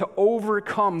ability to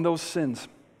overcome those sins.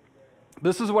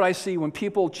 This is what I see when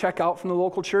people check out from the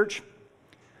local church.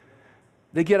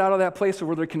 They get out of that place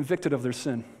where they're convicted of their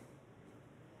sin.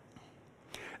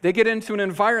 They get into an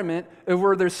environment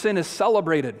where their sin is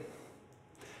celebrated.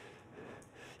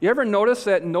 You ever notice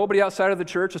that nobody outside of the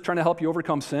church is trying to help you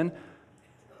overcome sin?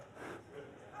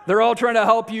 They're all trying to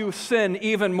help you sin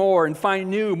even more and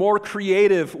find new, more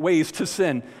creative ways to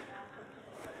sin.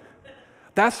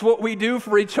 That's what we do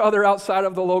for each other outside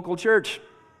of the local church.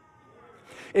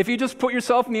 If you just put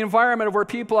yourself in the environment where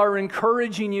people are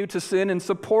encouraging you to sin and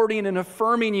supporting and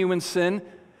affirming you in sin,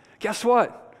 guess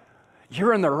what?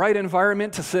 You're in the right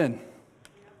environment to sin.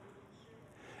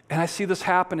 And I see this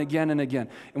happen again and again.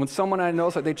 And when someone I know,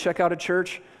 like they check out a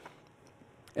church,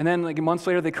 and then like months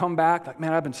later they come back, like,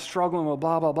 man, I've been struggling with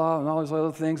blah, blah, blah, and all these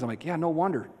other things. I'm like, yeah, no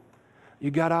wonder. You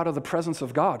got out of the presence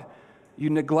of God. You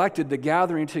neglected the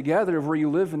gathering together of where you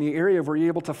live in the area where you're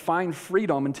able to find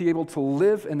freedom and to be able to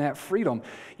live in that freedom.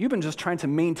 You've been just trying to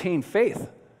maintain faith.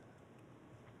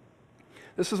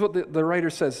 This is what the writer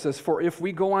says. It says, for if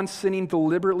we go on sinning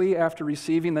deliberately after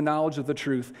receiving the knowledge of the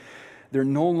truth, there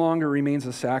no longer remains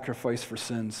a sacrifice for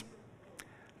sins,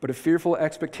 but a fearful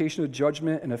expectation of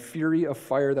judgment and a fury of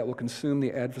fire that will consume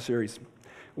the adversaries.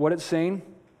 What it's saying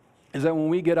is that when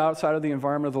we get outside of the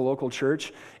environment of the local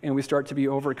church and we start to be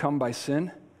overcome by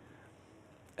sin,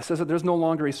 it says that there's no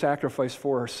longer a sacrifice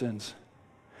for our sins.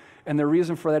 And the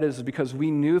reason for that is because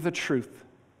we knew the truth.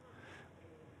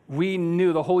 we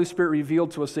knew the Holy Spirit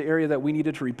revealed to us the area that we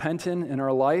needed to repent in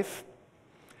our life.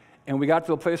 And we got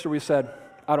to a place where we said,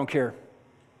 I don't care.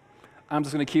 I'm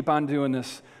just going to keep on doing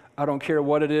this. I don't care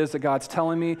what it is that God's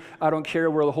telling me. I don't care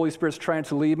where the Holy Spirit's trying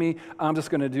to lead me. I'm just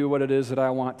going to do what it is that I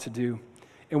want to do.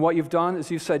 And what you've done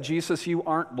is you've said, Jesus, you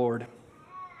aren't Lord.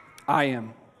 I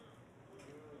am.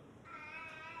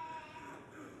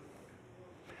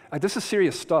 This is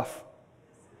serious stuff.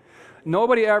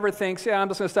 Nobody ever thinks, I'm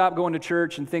just going to stop going to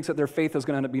church, and thinks that their faith is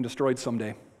going to end up being destroyed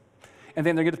someday. And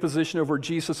then they get to a position of where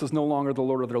Jesus is no longer the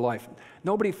Lord of their life.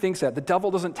 Nobody thinks that. The devil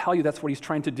doesn't tell you that's what he's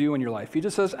trying to do in your life. He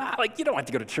just says, you don't have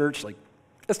to go to church.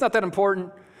 It's not that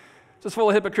important. It's just full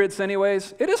of hypocrites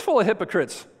anyways. It is full of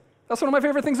hypocrites. That's one of my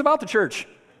favorite things about the church.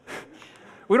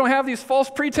 We don't have these false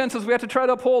pretenses we have to try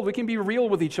to uphold. We can be real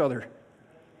with each other.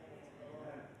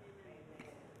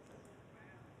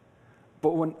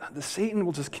 But when Satan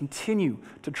will just continue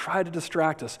to try to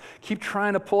distract us, keep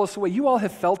trying to pull us away. You all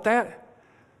have felt that.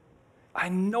 I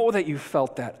know that you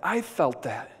felt that. I felt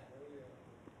that.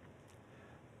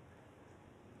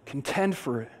 Contend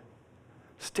for it.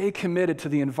 Stay committed to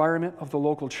the environment of the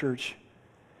local church.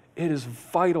 It is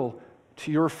vital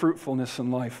to your fruitfulness in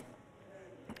life.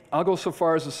 I'll go so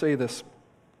far as to say this.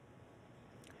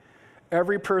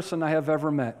 Every person I have ever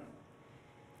met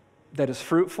that is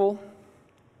fruitful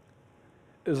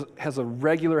has a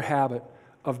regular habit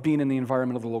of being in the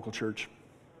environment of the local church.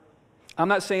 I'm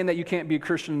not saying that you can't be a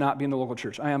Christian and not be in the local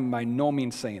church. I am by no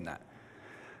means saying that.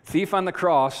 Thief on the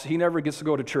cross, he never gets to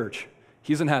go to church.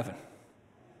 He's in heaven.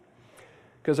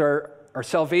 Because our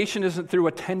salvation isn't through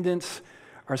attendance.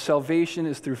 Our salvation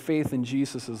is through faith in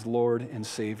Jesus as Lord and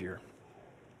Savior.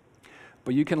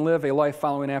 But you can live a life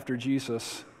following after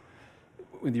Jesus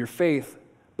with your faith,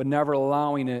 but never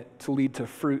allowing it to lead to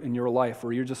fruit in your life,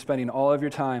 where you're just spending all of your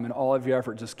time and all of your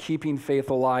effort just keeping faith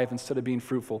alive instead of being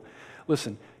fruitful.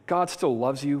 Listen, God still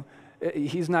loves you.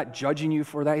 He's not judging you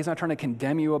for that. He's not trying to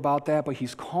condemn you about that, but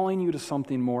he's calling you to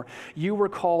something more. You were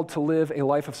called to live a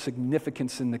life of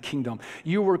significance in the kingdom.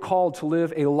 You were called to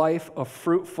live a life of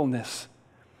fruitfulness.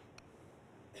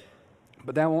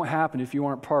 But that won't happen if you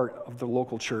aren't part of the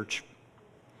local church.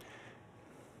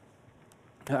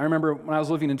 I remember when I was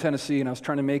living in Tennessee and I was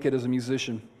trying to make it as a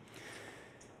musician.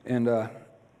 And,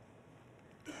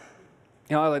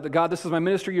 God, this is my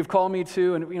ministry you've called me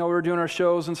to. And, we were doing our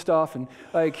shows and stuff. And,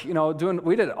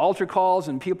 we did altar calls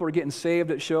and people were getting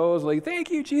saved at shows. Thank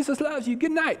you, Jesus loves you.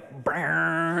 Good night.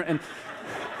 And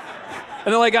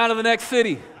then, on to the next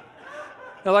city.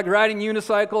 Riding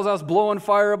unicycles. I was blowing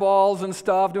fireballs and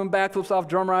stuff, doing backflips off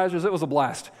drum risers. It was a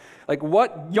blast.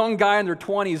 What young guy in their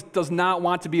 20s does not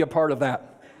want to be a part of that?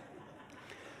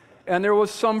 And there was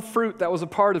some fruit that was a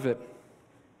part of it.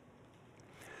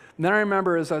 And then I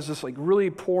remember as I was just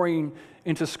really pouring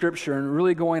into Scripture and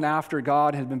really going after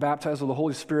God, had been baptized with the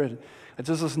Holy Spirit, it's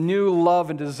just this new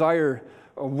love and desire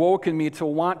awoke in me to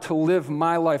want to live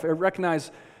my life. I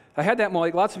recognized I had that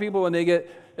moment. Lots of people, when they get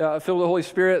filled with the Holy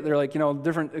Spirit, they're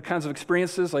different kinds of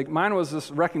experiences. Mine was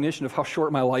this recognition of how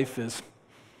short my life is.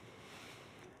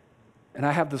 And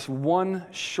I have this one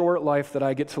short life that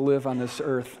I get to live on this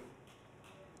earth.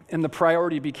 And the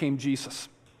priority became Jesus.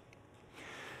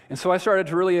 And so I started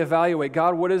to really evaluate,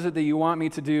 God, what is it that you want me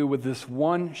to do with this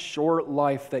one short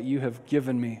life that you have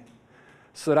given me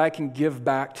so that I can give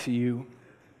back to you?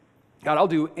 God, I'll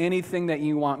do anything that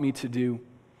you want me to do.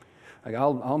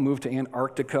 I'll move to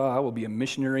Antarctica. I will be a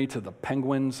missionary to the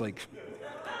penguins.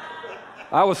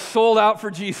 I was sold out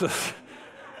for Jesus.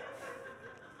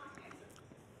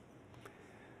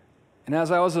 And as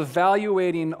I was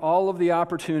evaluating all of the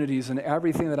opportunities and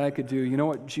everything that I could do, you know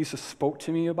what Jesus spoke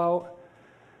to me about?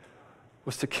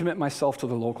 Was to commit myself to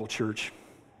the local church.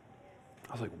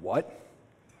 I was like, what?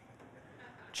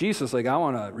 Jesus, I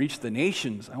want to reach the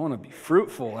nations. I want to be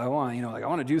fruitful. I want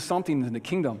to do something in the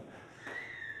kingdom.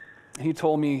 And he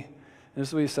told me, this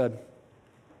is what he said.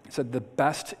 He said, the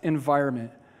best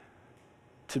environment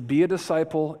to be a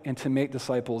disciple and to make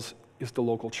disciples is the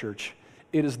local church.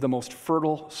 It is the most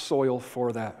fertile soil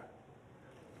for that.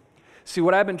 See,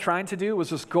 what I've been trying to do was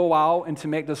just go out and to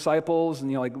make disciples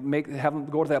and have them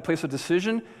go to that place of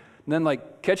decision, and then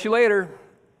catch you later.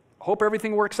 Hope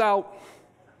everything works out.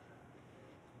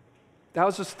 That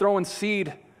was just throwing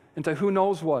seed into who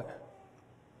knows what.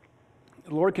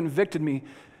 The Lord convicted me.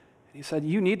 He said,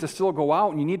 you need to still go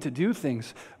out and you need to do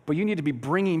things, but you need to be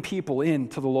bringing people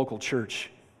into the local church.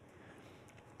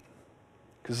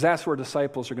 Because that's where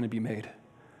disciples are going to be made.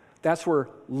 That's where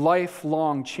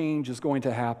lifelong change is going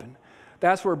to happen.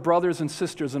 That's where brothers and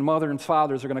sisters and mothers and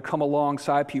fathers are going to come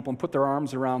alongside people and put their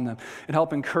arms around them and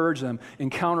help encourage them,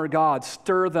 encounter God,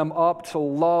 stir them up to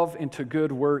love and to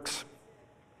good works.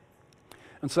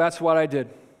 And so that's what I did.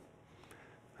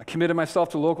 I committed myself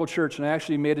to local church, and I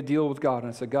actually made a deal with God.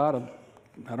 And I said, God,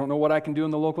 I don't know what I can do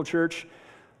in the local church,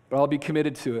 but I'll be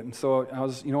committed to it. And so I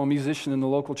was, a musician in the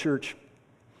local church.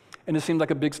 And it seemed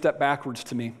like a big step backwards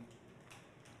to me.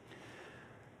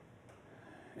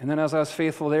 And then as I was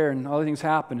faithful there, and other things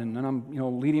happened, and then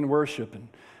I'm, leading worship, and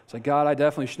it's like, God, I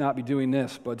definitely should not be doing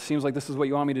this, but it seems like this is what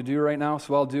you want me to do right now,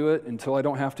 so I'll do it until I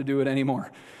don't have to do it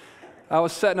anymore. I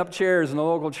was setting up chairs in the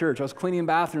local church. I was cleaning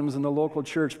bathrooms in the local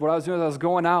church. What I was doing is I was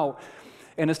going out,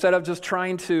 and instead of just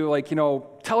trying to,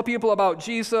 tell people about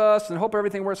Jesus and hope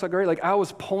everything works out great, I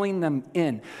was pulling them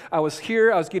in. I was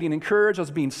here, I was getting encouraged, I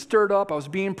was being stirred up, I was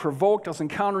being provoked, I was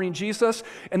encountering Jesus,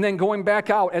 and then going back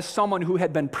out as someone who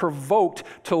had been provoked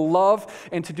to love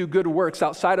and to do good works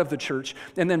outside of the church,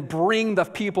 and then bring the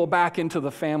people back into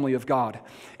the family of God.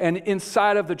 And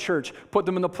inside of the church, put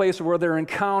them in the place where they're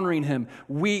encountering Him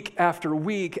week after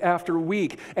week after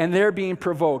week, and they're being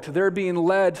provoked, they're being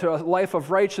led to a life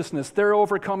of righteousness, they're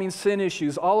overcoming sin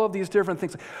issues, all of these different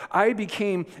things. I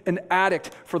became an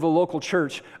addict for the local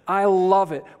church. I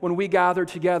love it when we gather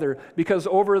together because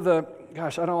over the, I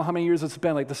don't know how many years it's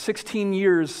been, the 18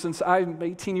 years since I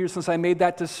made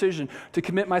that decision to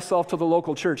commit myself to the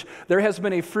local church, there has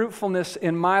been a fruitfulness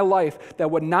in my life that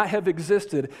would not have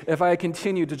existed if I had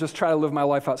continued to just try to live my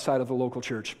life outside of the local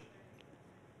church.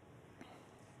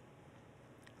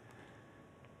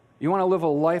 You want to live a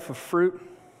life of fruit?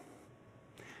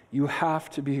 You have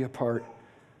to be a part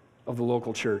of the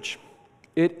local church.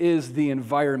 It is the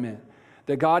environment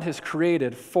that God has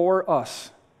created for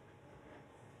us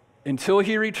until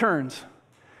He returns.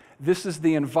 This is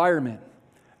the environment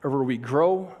where we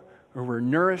grow, where we're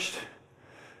nourished,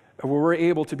 where we're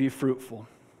able to be fruitful.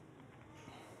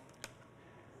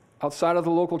 Outside of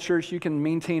the local church, you can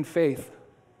maintain faith,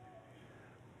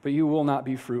 but you will not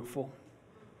be fruitful.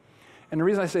 And the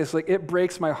reason I say this, it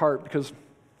breaks my heart because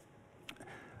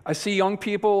I see young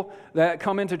people that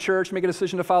come into church, make a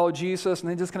decision to follow Jesus, and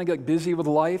they just kind of get busy with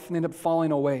life and end up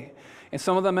falling away. And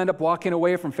some of them end up walking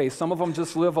away from faith. Some of them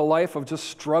just live a life of just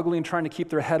struggling, trying to keep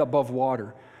their head above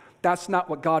water. That's not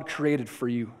what God created for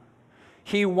you.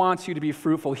 He wants you to be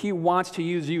fruitful. He wants to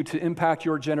use you to impact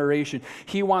your generation.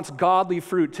 He wants godly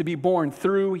fruit to be born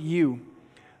through you.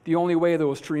 The only way,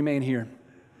 though, is to remain here.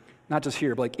 Not just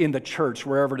here, but in the church,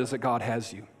 wherever it is that God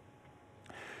has you.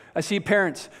 I see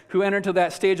parents who enter into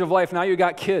that stage of life. Now you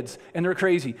got kids, and they're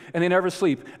crazy, and they never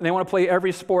sleep, and they want to play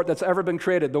every sport that's ever been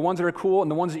created, the ones that are cool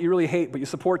and the ones that you really hate, but you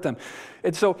support them.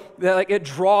 And so it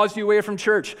draws you away from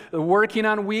church. The working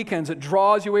on weekends, it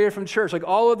draws you away from church.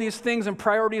 All of these things and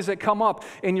priorities that come up,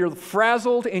 and you're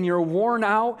frazzled, and you're worn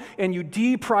out, and you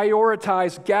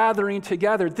deprioritize gathering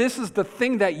together. This is the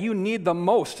thing that you need the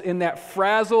most in that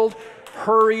frazzled,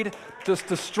 hurried, just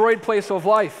destroyed place of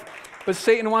life. But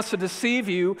Satan wants to deceive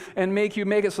you and make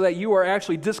it so that you are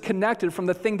actually disconnected from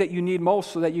the thing that you need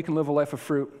most so that you can live a life of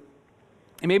fruit.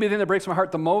 And maybe the thing that breaks my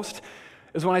heart the most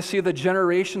is when I see the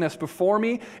generation that's before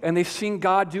me and they've seen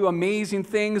God do amazing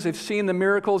things, they've seen the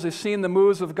miracles, they've seen the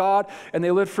moves of God, and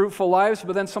they live fruitful lives,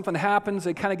 but then something happens,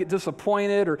 they kind of get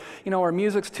disappointed, or our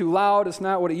music's too loud, it's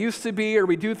not what it used to be, or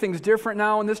we do things different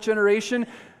now in this generation.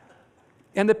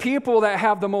 And the people that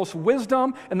have the most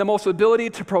wisdom and the most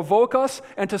ability to provoke us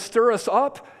and to stir us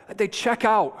up, they check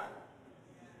out.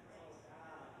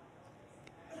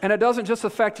 And it doesn't just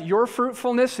affect your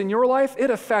fruitfulness in your life,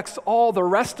 it affects all the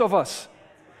rest of us.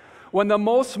 When the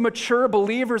most mature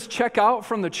believers check out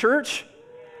from the church,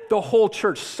 the whole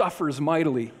church suffers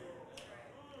mightily.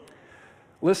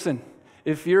 Listen,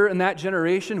 if you're in that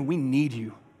generation, we need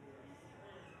you.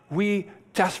 We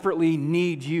desperately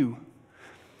need you.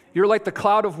 You're like the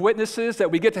cloud of witnesses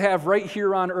that we get to have right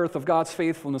here on earth of God's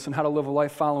faithfulness and how to live a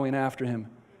life following after Him.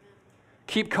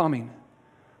 Keep coming.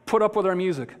 Put up with our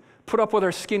music. Put up with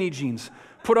our skinny jeans.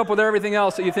 Put up with everything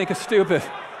else that you think is stupid.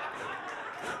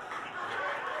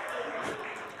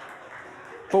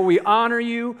 But we honor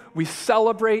you. We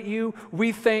celebrate you.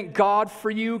 We thank God for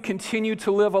you. Continue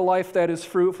to live a life that is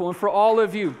fruitful. And for all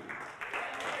of you,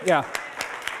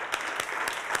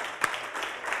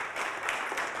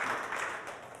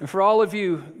 And for all of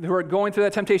you who are going through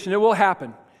that temptation, it will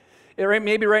happen.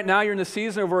 Maybe right now you're in the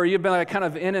season where you've been kind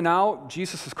of in and out.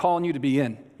 Jesus is calling you to be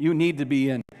in. You need to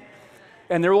be in.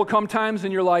 And there will come times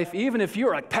in your life, even if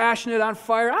you're passionate, on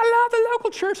fire, I love the local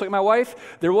church, like my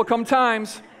wife, there will come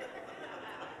times.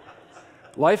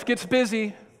 Life gets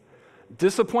busy.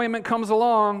 Disappointment comes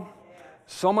along.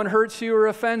 Someone hurts you or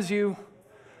offends you.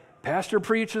 Pastor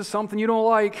preaches something you don't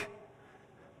like.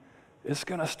 It's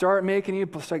going to start making you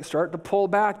start to pull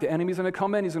back. The enemy's going to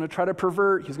come in. He's going to try to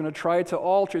pervert. He's going to try to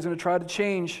alter. He's going to try to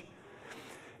change.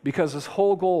 Because his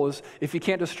whole goal is, if he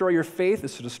can't destroy your faith,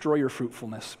 is to destroy your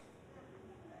fruitfulness.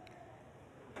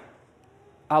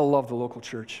 I love the local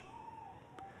church.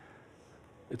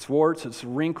 Its warts, its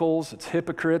wrinkles, its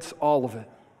hypocrites, all of it.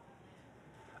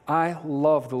 I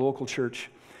love the local church.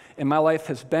 And my life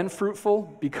has been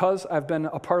fruitful because I've been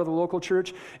a part of the local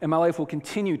church, and my life will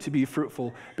continue to be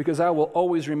fruitful because I will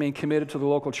always remain committed to the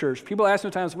local church. People ask me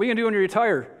sometimes, what are you going to do when you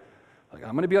retire? Like,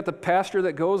 I'm going to be at the pastor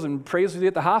that goes and prays with you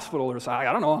at the hospital, or something.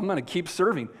 I don't know, I'm going to keep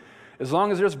serving. As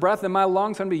long as there's breath in my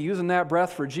lungs, I'm going to be using that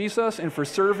breath for Jesus and for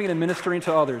serving and ministering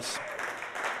to others.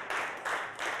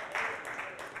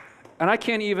 And I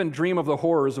can't even dream of the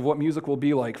horrors of what music will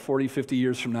be like 40, 50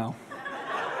 years from now.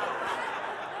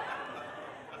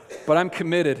 But I'm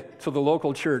committed to the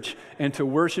local church and to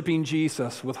worshiping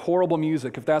Jesus with horrible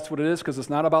music, if that's what it is, because it's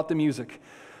not about the music.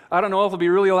 I don't know if it'll be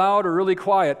really loud or really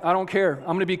quiet. I don't care. I'm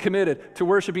going to be committed to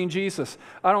worshiping Jesus.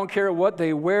 I don't care what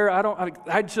they wear.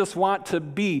 I just want to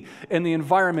be in the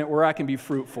environment where I can be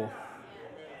fruitful.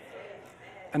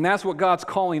 And that's what God's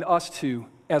calling us to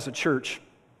as a church.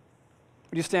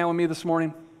 Would you stand with me this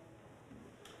morning?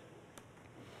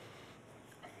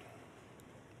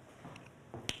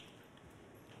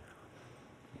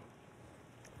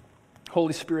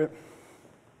 Holy Spirit,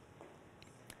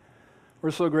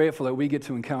 we're so grateful that we get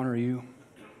to encounter you.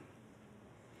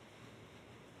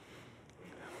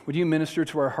 Would you minister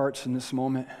to our hearts in this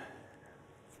moment?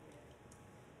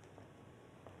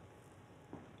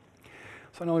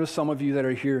 So I know there's some of you that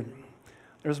are here.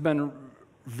 There's been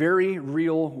very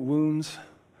real wounds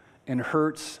and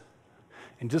hurts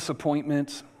and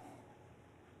disappointments.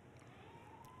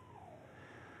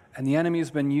 And the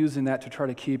enemy's been using that to try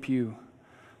to keep you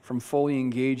from fully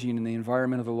engaging in the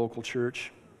environment of the local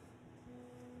church.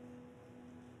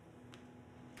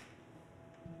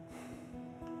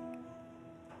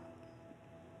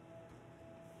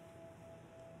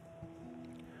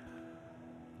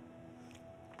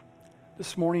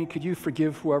 This morning, could you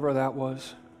forgive whoever that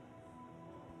was?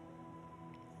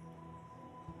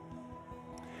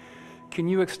 Can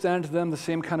you extend to them the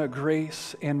same kind of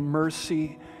grace and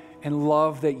mercy and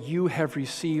love that you have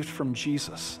received from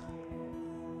Jesus?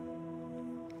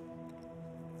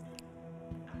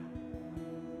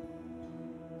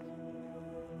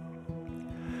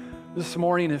 This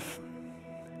morning, if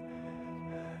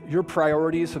your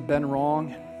priorities have been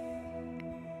wrong,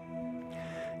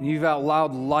 and you've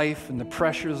outlawed life and the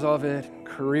pressures of it,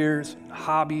 careers,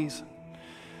 hobbies,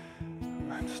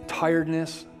 just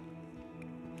tiredness,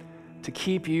 to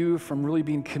keep you from really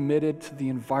being committed to the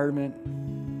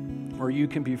environment where you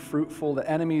can be fruitful, the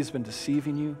enemy has been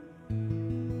deceiving you.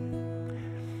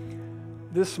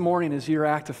 This morning is your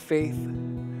act of faith.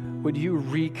 Would you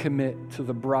recommit to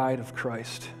the bride of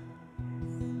Christ?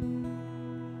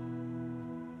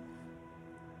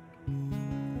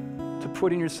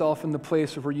 Putting yourself in the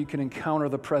place of where you can encounter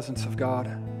the presence of God,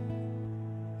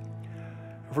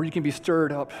 where you can be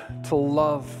stirred up to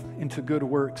love and to good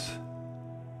works,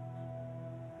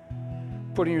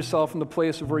 putting yourself in the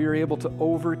place of where you're able to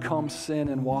overcome sin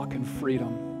and walk in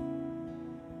freedom.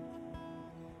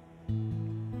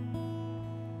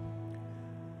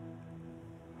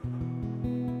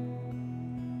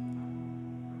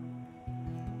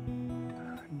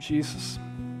 Jesus,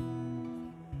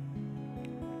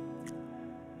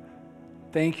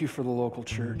 thank you for the local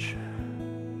church.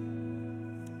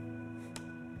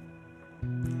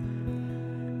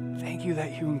 Thank you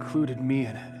that you included me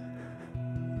in it.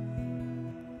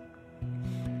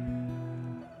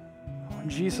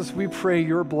 Jesus, we pray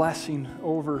your blessing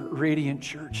over Radiant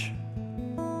Church.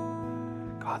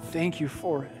 God, thank you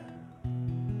for it.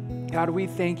 God, we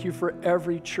thank you for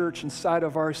every church inside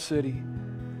of our city.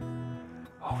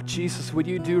 Oh, Jesus, would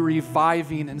you do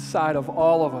reviving inside of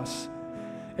all of us?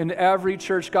 In every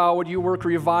church, God, would you work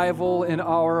revival in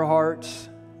our hearts?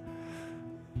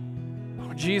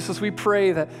 Oh, Jesus, we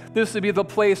pray that this would be the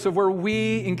place of where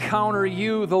we encounter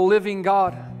you, the living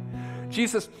God.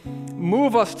 Jesus,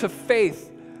 move us to faith.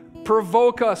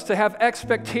 Provoke us to have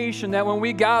expectation that when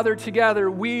we gather together,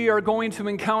 we are going to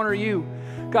encounter you.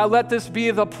 God, let this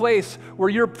be the place where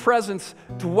your presence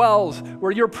dwells,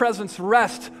 where your presence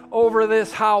rests over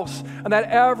this house, and that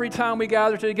every time we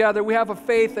gather together, we have a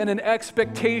faith and an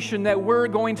expectation that we're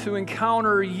going to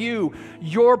encounter you,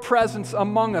 your presence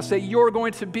among us, that you're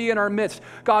going to be in our midst.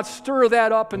 God, stir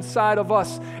that up inside of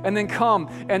us, and then come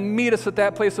and meet us at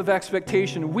that place of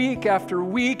expectation, week after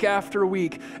week after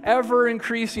week, ever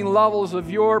increasing levels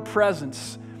of your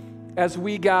presence as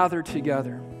we gather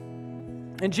together.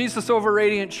 And Jesus, over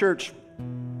Radiant Church,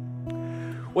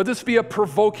 would this be a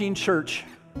provoking church,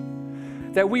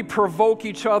 that we provoke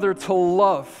each other to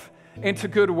love and to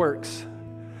good works,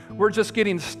 we're just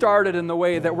getting started in the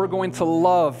way that we're going to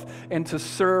love and to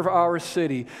serve our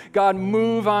city. God,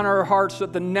 move on our hearts so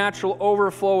that the natural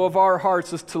overflow of our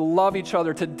hearts is to love each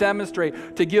other, to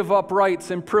demonstrate, to give up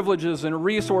rights and privileges and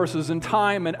resources and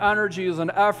time and energies and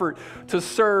effort to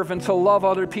serve and to love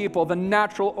other people, the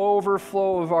natural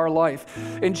overflow of our life.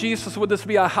 And Jesus, would this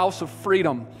be a house of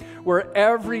freedom, where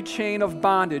every chain of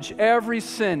bondage, every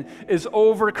sin is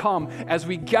overcome as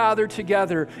we gather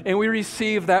together and we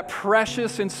receive that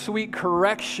precious and sweet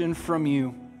correction from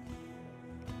you.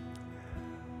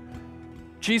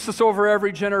 Jesus, over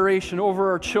every generation, over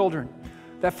our children,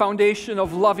 that foundation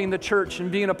of loving the church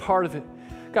and being a part of it.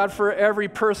 God, for every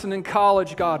person in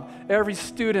college, God, every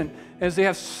student, as they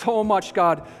have so much,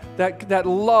 God, that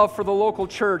love for the local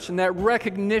church and that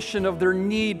recognition of their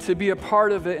need to be a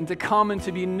part of it and to come and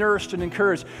to be nourished and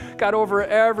encouraged. God, over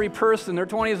every person, their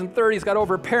 20s and 30s, God,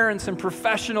 over parents and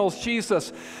professionals,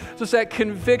 Jesus, just that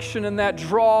conviction and that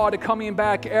draw to coming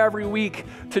back every week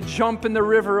to jump in the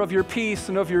river of your peace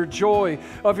and of your joy,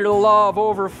 of your love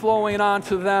overflowing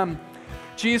onto them.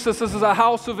 Jesus, this is a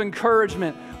house of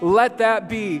encouragement. Let that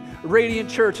be. Radiant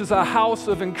Church is a house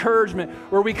of encouragement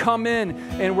where we come in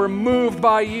and we're moved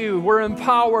by you. We're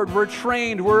empowered, we're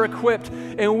trained, we're equipped,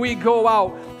 and we go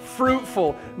out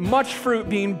fruitful, much fruit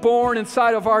being born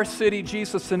inside of our city,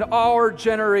 Jesus, in our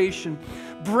generation,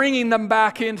 bringing them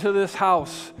back into this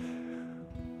house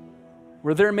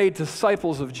where they're made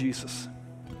disciples of Jesus.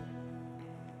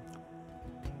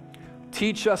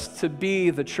 Teach us to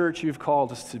be the church you've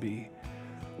called us to be.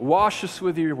 Wash us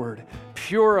with your word.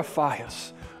 Purify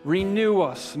us. Renew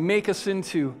us. Make us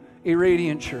into a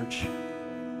radiant church.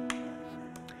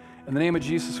 In the name of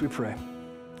Jesus we pray.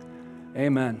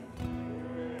 Amen.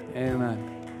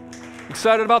 Amen.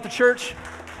 Excited about the church?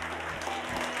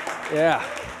 Yeah.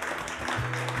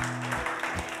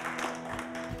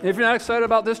 If you're not excited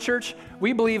about this church,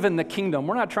 we believe in the kingdom.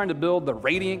 We're not trying to build the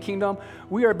radiant kingdom.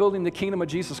 We are building the kingdom of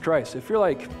Jesus Christ. If you're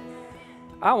like,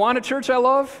 I want a church I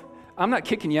love, I'm not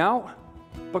kicking you out,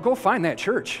 but go find that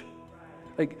church.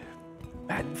 Like,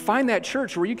 find that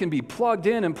church where you can be plugged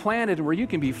in and planted and where you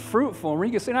can be fruitful and where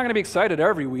you can say, you're not going to be excited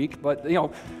every week, but,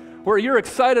 where you're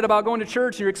excited about going to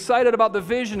church, you're excited about the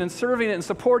vision and serving it and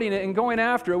supporting it and going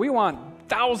after it. We want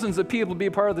thousands of people to be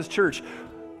a part of this church.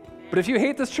 But if you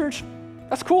hate this church,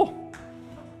 that's cool.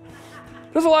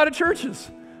 There's a lot of churches.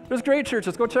 There's great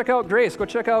churches. Go check out Grace. Go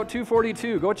check out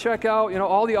 242. Go check out,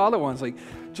 all the other ones. Like,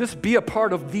 just be a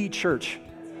part of the church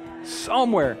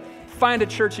somewhere. Find a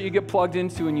church that you get plugged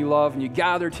into and you love, and you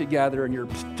gather together and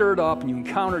you're stirred up and you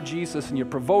encounter Jesus and you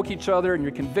provoke each other and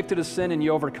you're convicted of sin and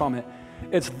you overcome it.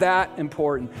 It's that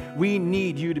important. We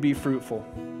need you to be fruitful.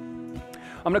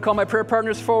 I'm going to call my prayer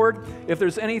partners forward. If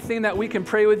there's anything that we can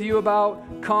pray with you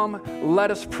about, come, let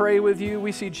us pray with you.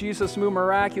 We see Jesus move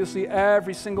miraculously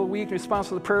every single week in response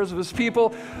to the prayers of his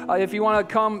people. If you want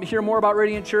to come hear more about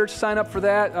Radiant Church, sign up for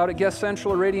that out at Guest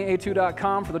Central or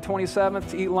radianta2.com for the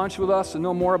 27th to eat lunch with us and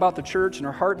know more about the church and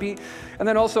our heartbeat. And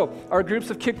then also, our groups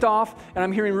have kicked off, and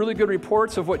I'm hearing really good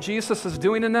reports of what Jesus is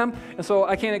doing in them. And so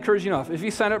I can't encourage you enough. If you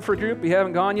sign up for a group, you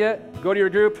haven't gone yet, go to your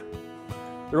group.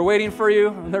 They're waiting for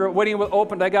you. They're waiting with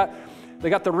open. They got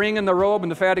the ring and the robe and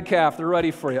the fatted calf. They're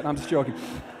ready for you. I'm just joking.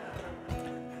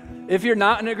 If you're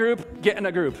not in a group, get in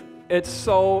a group. It's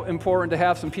so important to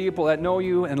have some people that know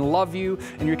you and love you,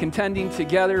 and you're contending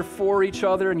together for each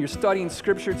other, and you're studying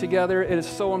Scripture together. It is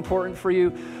so important for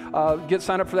you. Get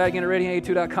signed up for that again at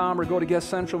radianta2.com or go to Guest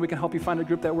Central. We can help you find a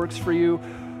group that works for you.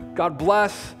 God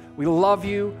bless. We love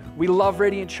you. We love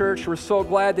Radiant Church. We're so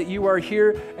glad that you are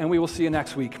here, and we will see you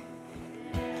next week.